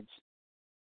 yards.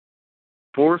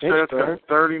 Forsyth's got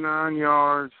 39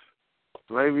 yards.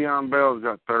 Le'Veon Bell's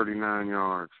got 39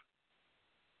 yards.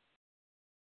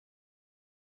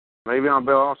 Le'Veon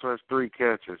Bell also has 3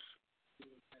 catches.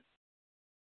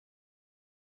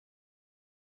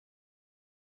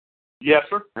 Yes,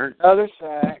 sir. Other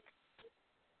sack.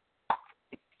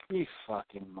 You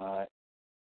fucking mutt.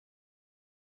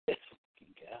 This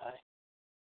fucking guy.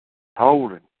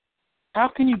 Holding. How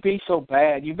can you be so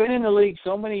bad? You've been in the league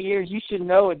so many years. You should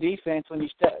know a defense when you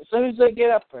step. As soon as they get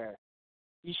up there,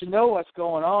 you should know what's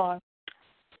going on.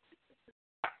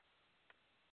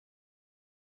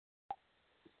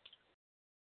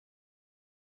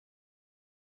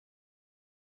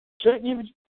 Shouldn't you,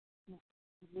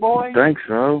 boy? I think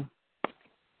so.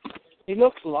 He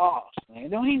looks lost, man.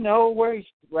 Don't he know where his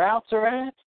routes are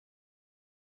at?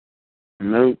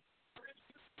 Nope.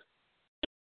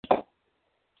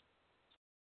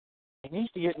 He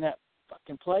needs to get in that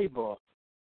fucking playbook.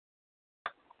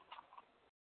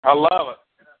 I love it.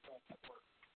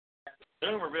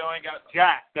 Doomerville ain't got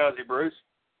jack, does he, Bruce?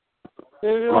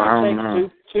 Dude, it only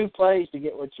takes two plays to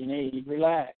get what you need.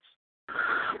 Relax.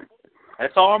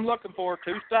 That's all I'm looking for,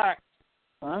 2 sacks.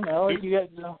 I know. You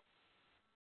got to know.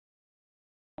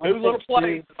 2 little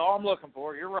plays is all I'm looking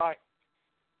for. You're right.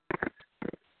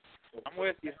 I'm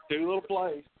with you. 2 little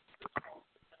plays.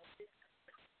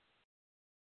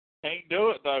 Can't do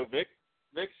it, though.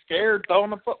 Vic's scared throwing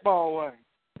the football away.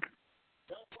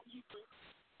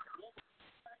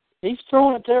 He's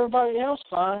throwing it to everybody else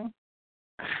fine.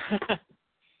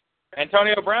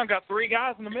 Antonio Brown got 3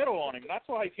 guys in the middle on him. That's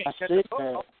why he can't catch the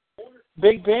football.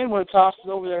 Big Ben would have tossed it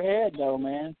over their head, though,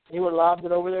 man. He would have lobbed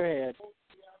it over their head.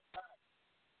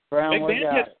 Brown would have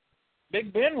got it.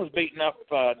 Big Ben was beating up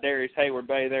Darius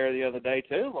Hayward-Bay there the other day,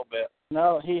 too, a little bit.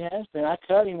 No, he has been. I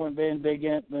cut him when Ben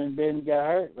got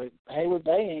hurt, but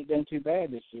Hayward-Bay ain't done too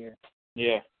bad this year.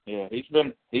 Yeah. He's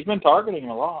been targeting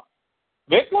a lot.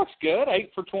 Vic looks good,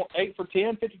 8 for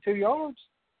 10, 52 yards.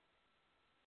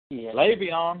 Yeah.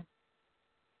 Le'Veon.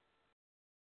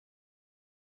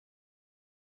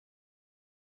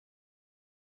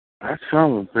 That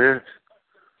son of a bitch.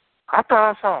 I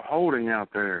thought I saw holding out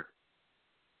there.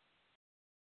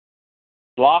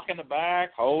 Blocking the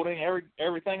back, holding,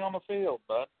 everything on the field,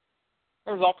 bud.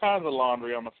 There was all kinds of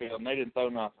laundry on the field, and they didn't throw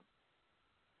nothing.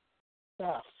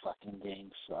 That fucking game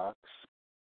sucks.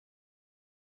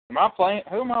 Who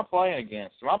am I playing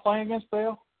against? Am I playing against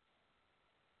Bill?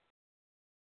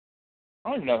 I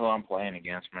don't even know who I'm playing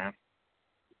against, man.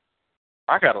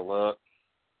 I gotta look.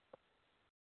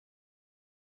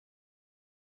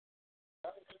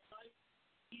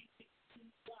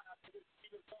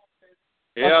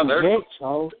 Yeah, there's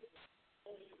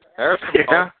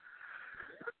yeah.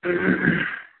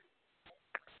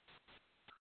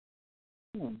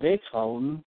 Vic's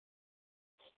holding.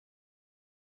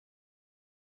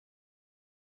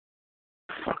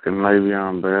 Fucking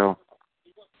Le'Veon Bell.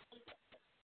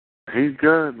 He's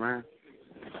good, man.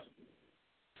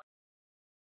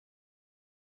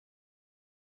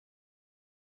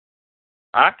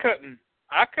 I couldn't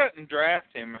draft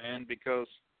him, man, because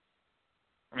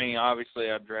I mean,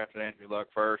 obviously I'd drafted Andrew Luck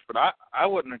first, but I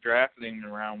wouldn't have drafted him in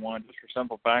round 1 just for the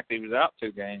simple fact that he was out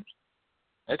 2 games.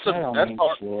 That's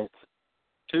hard. Shit.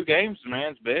 2 games,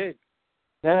 man's big.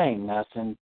 That ain't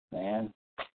nothing, man.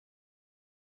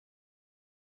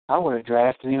 I would have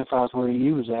drafted him if I was where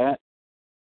you was at.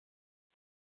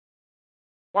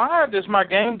 Why does my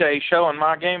game day showing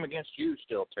my game against you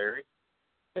still, Terry?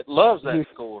 It loves that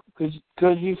score. Because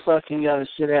you fucking got a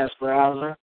shit-ass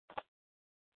browser.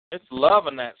 It's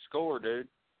loving that score, dude.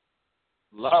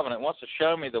 Loving it. Wants to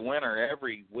show me the winner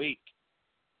every week.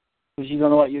 Because you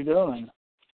don't know what you're doing.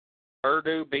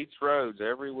 Purdue beats Rhodes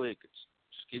every week. It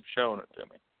just keeps showing it to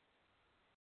me.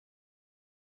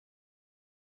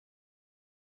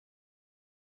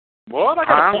 What?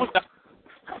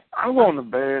 I'm going to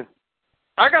bed.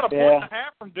 I got a point and a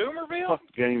half from Doomerville? Fuck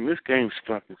game. This game's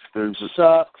fucking stupid.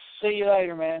 Sucks. See you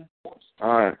later, man.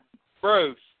 All right.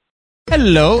 Bruce.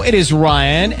 Hello, it is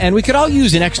Ryan, and we could all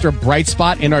use an extra bright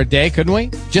spot in our day, couldn't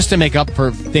we? Just to make up for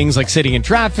things like sitting in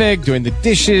traffic, doing the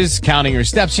dishes, counting your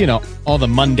steps, you know, all the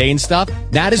mundane stuff.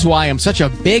 That is why I'm such a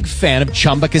big fan of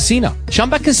Chumba Casino.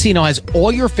 Chumba Casino has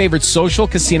all your favorite social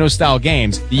casino-style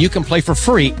games that you can play for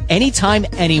free anytime,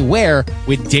 anywhere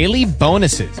with daily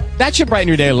bonuses. That should brighten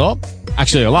your day a little.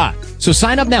 Actually, a lot. So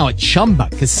sign up now at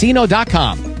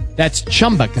ChumbaCasino.com. That's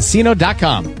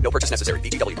ChumbaCasino.com. No purchase necessary.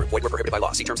 VGW Group. Void where prohibited by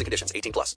law. See terms and conditions. 18+.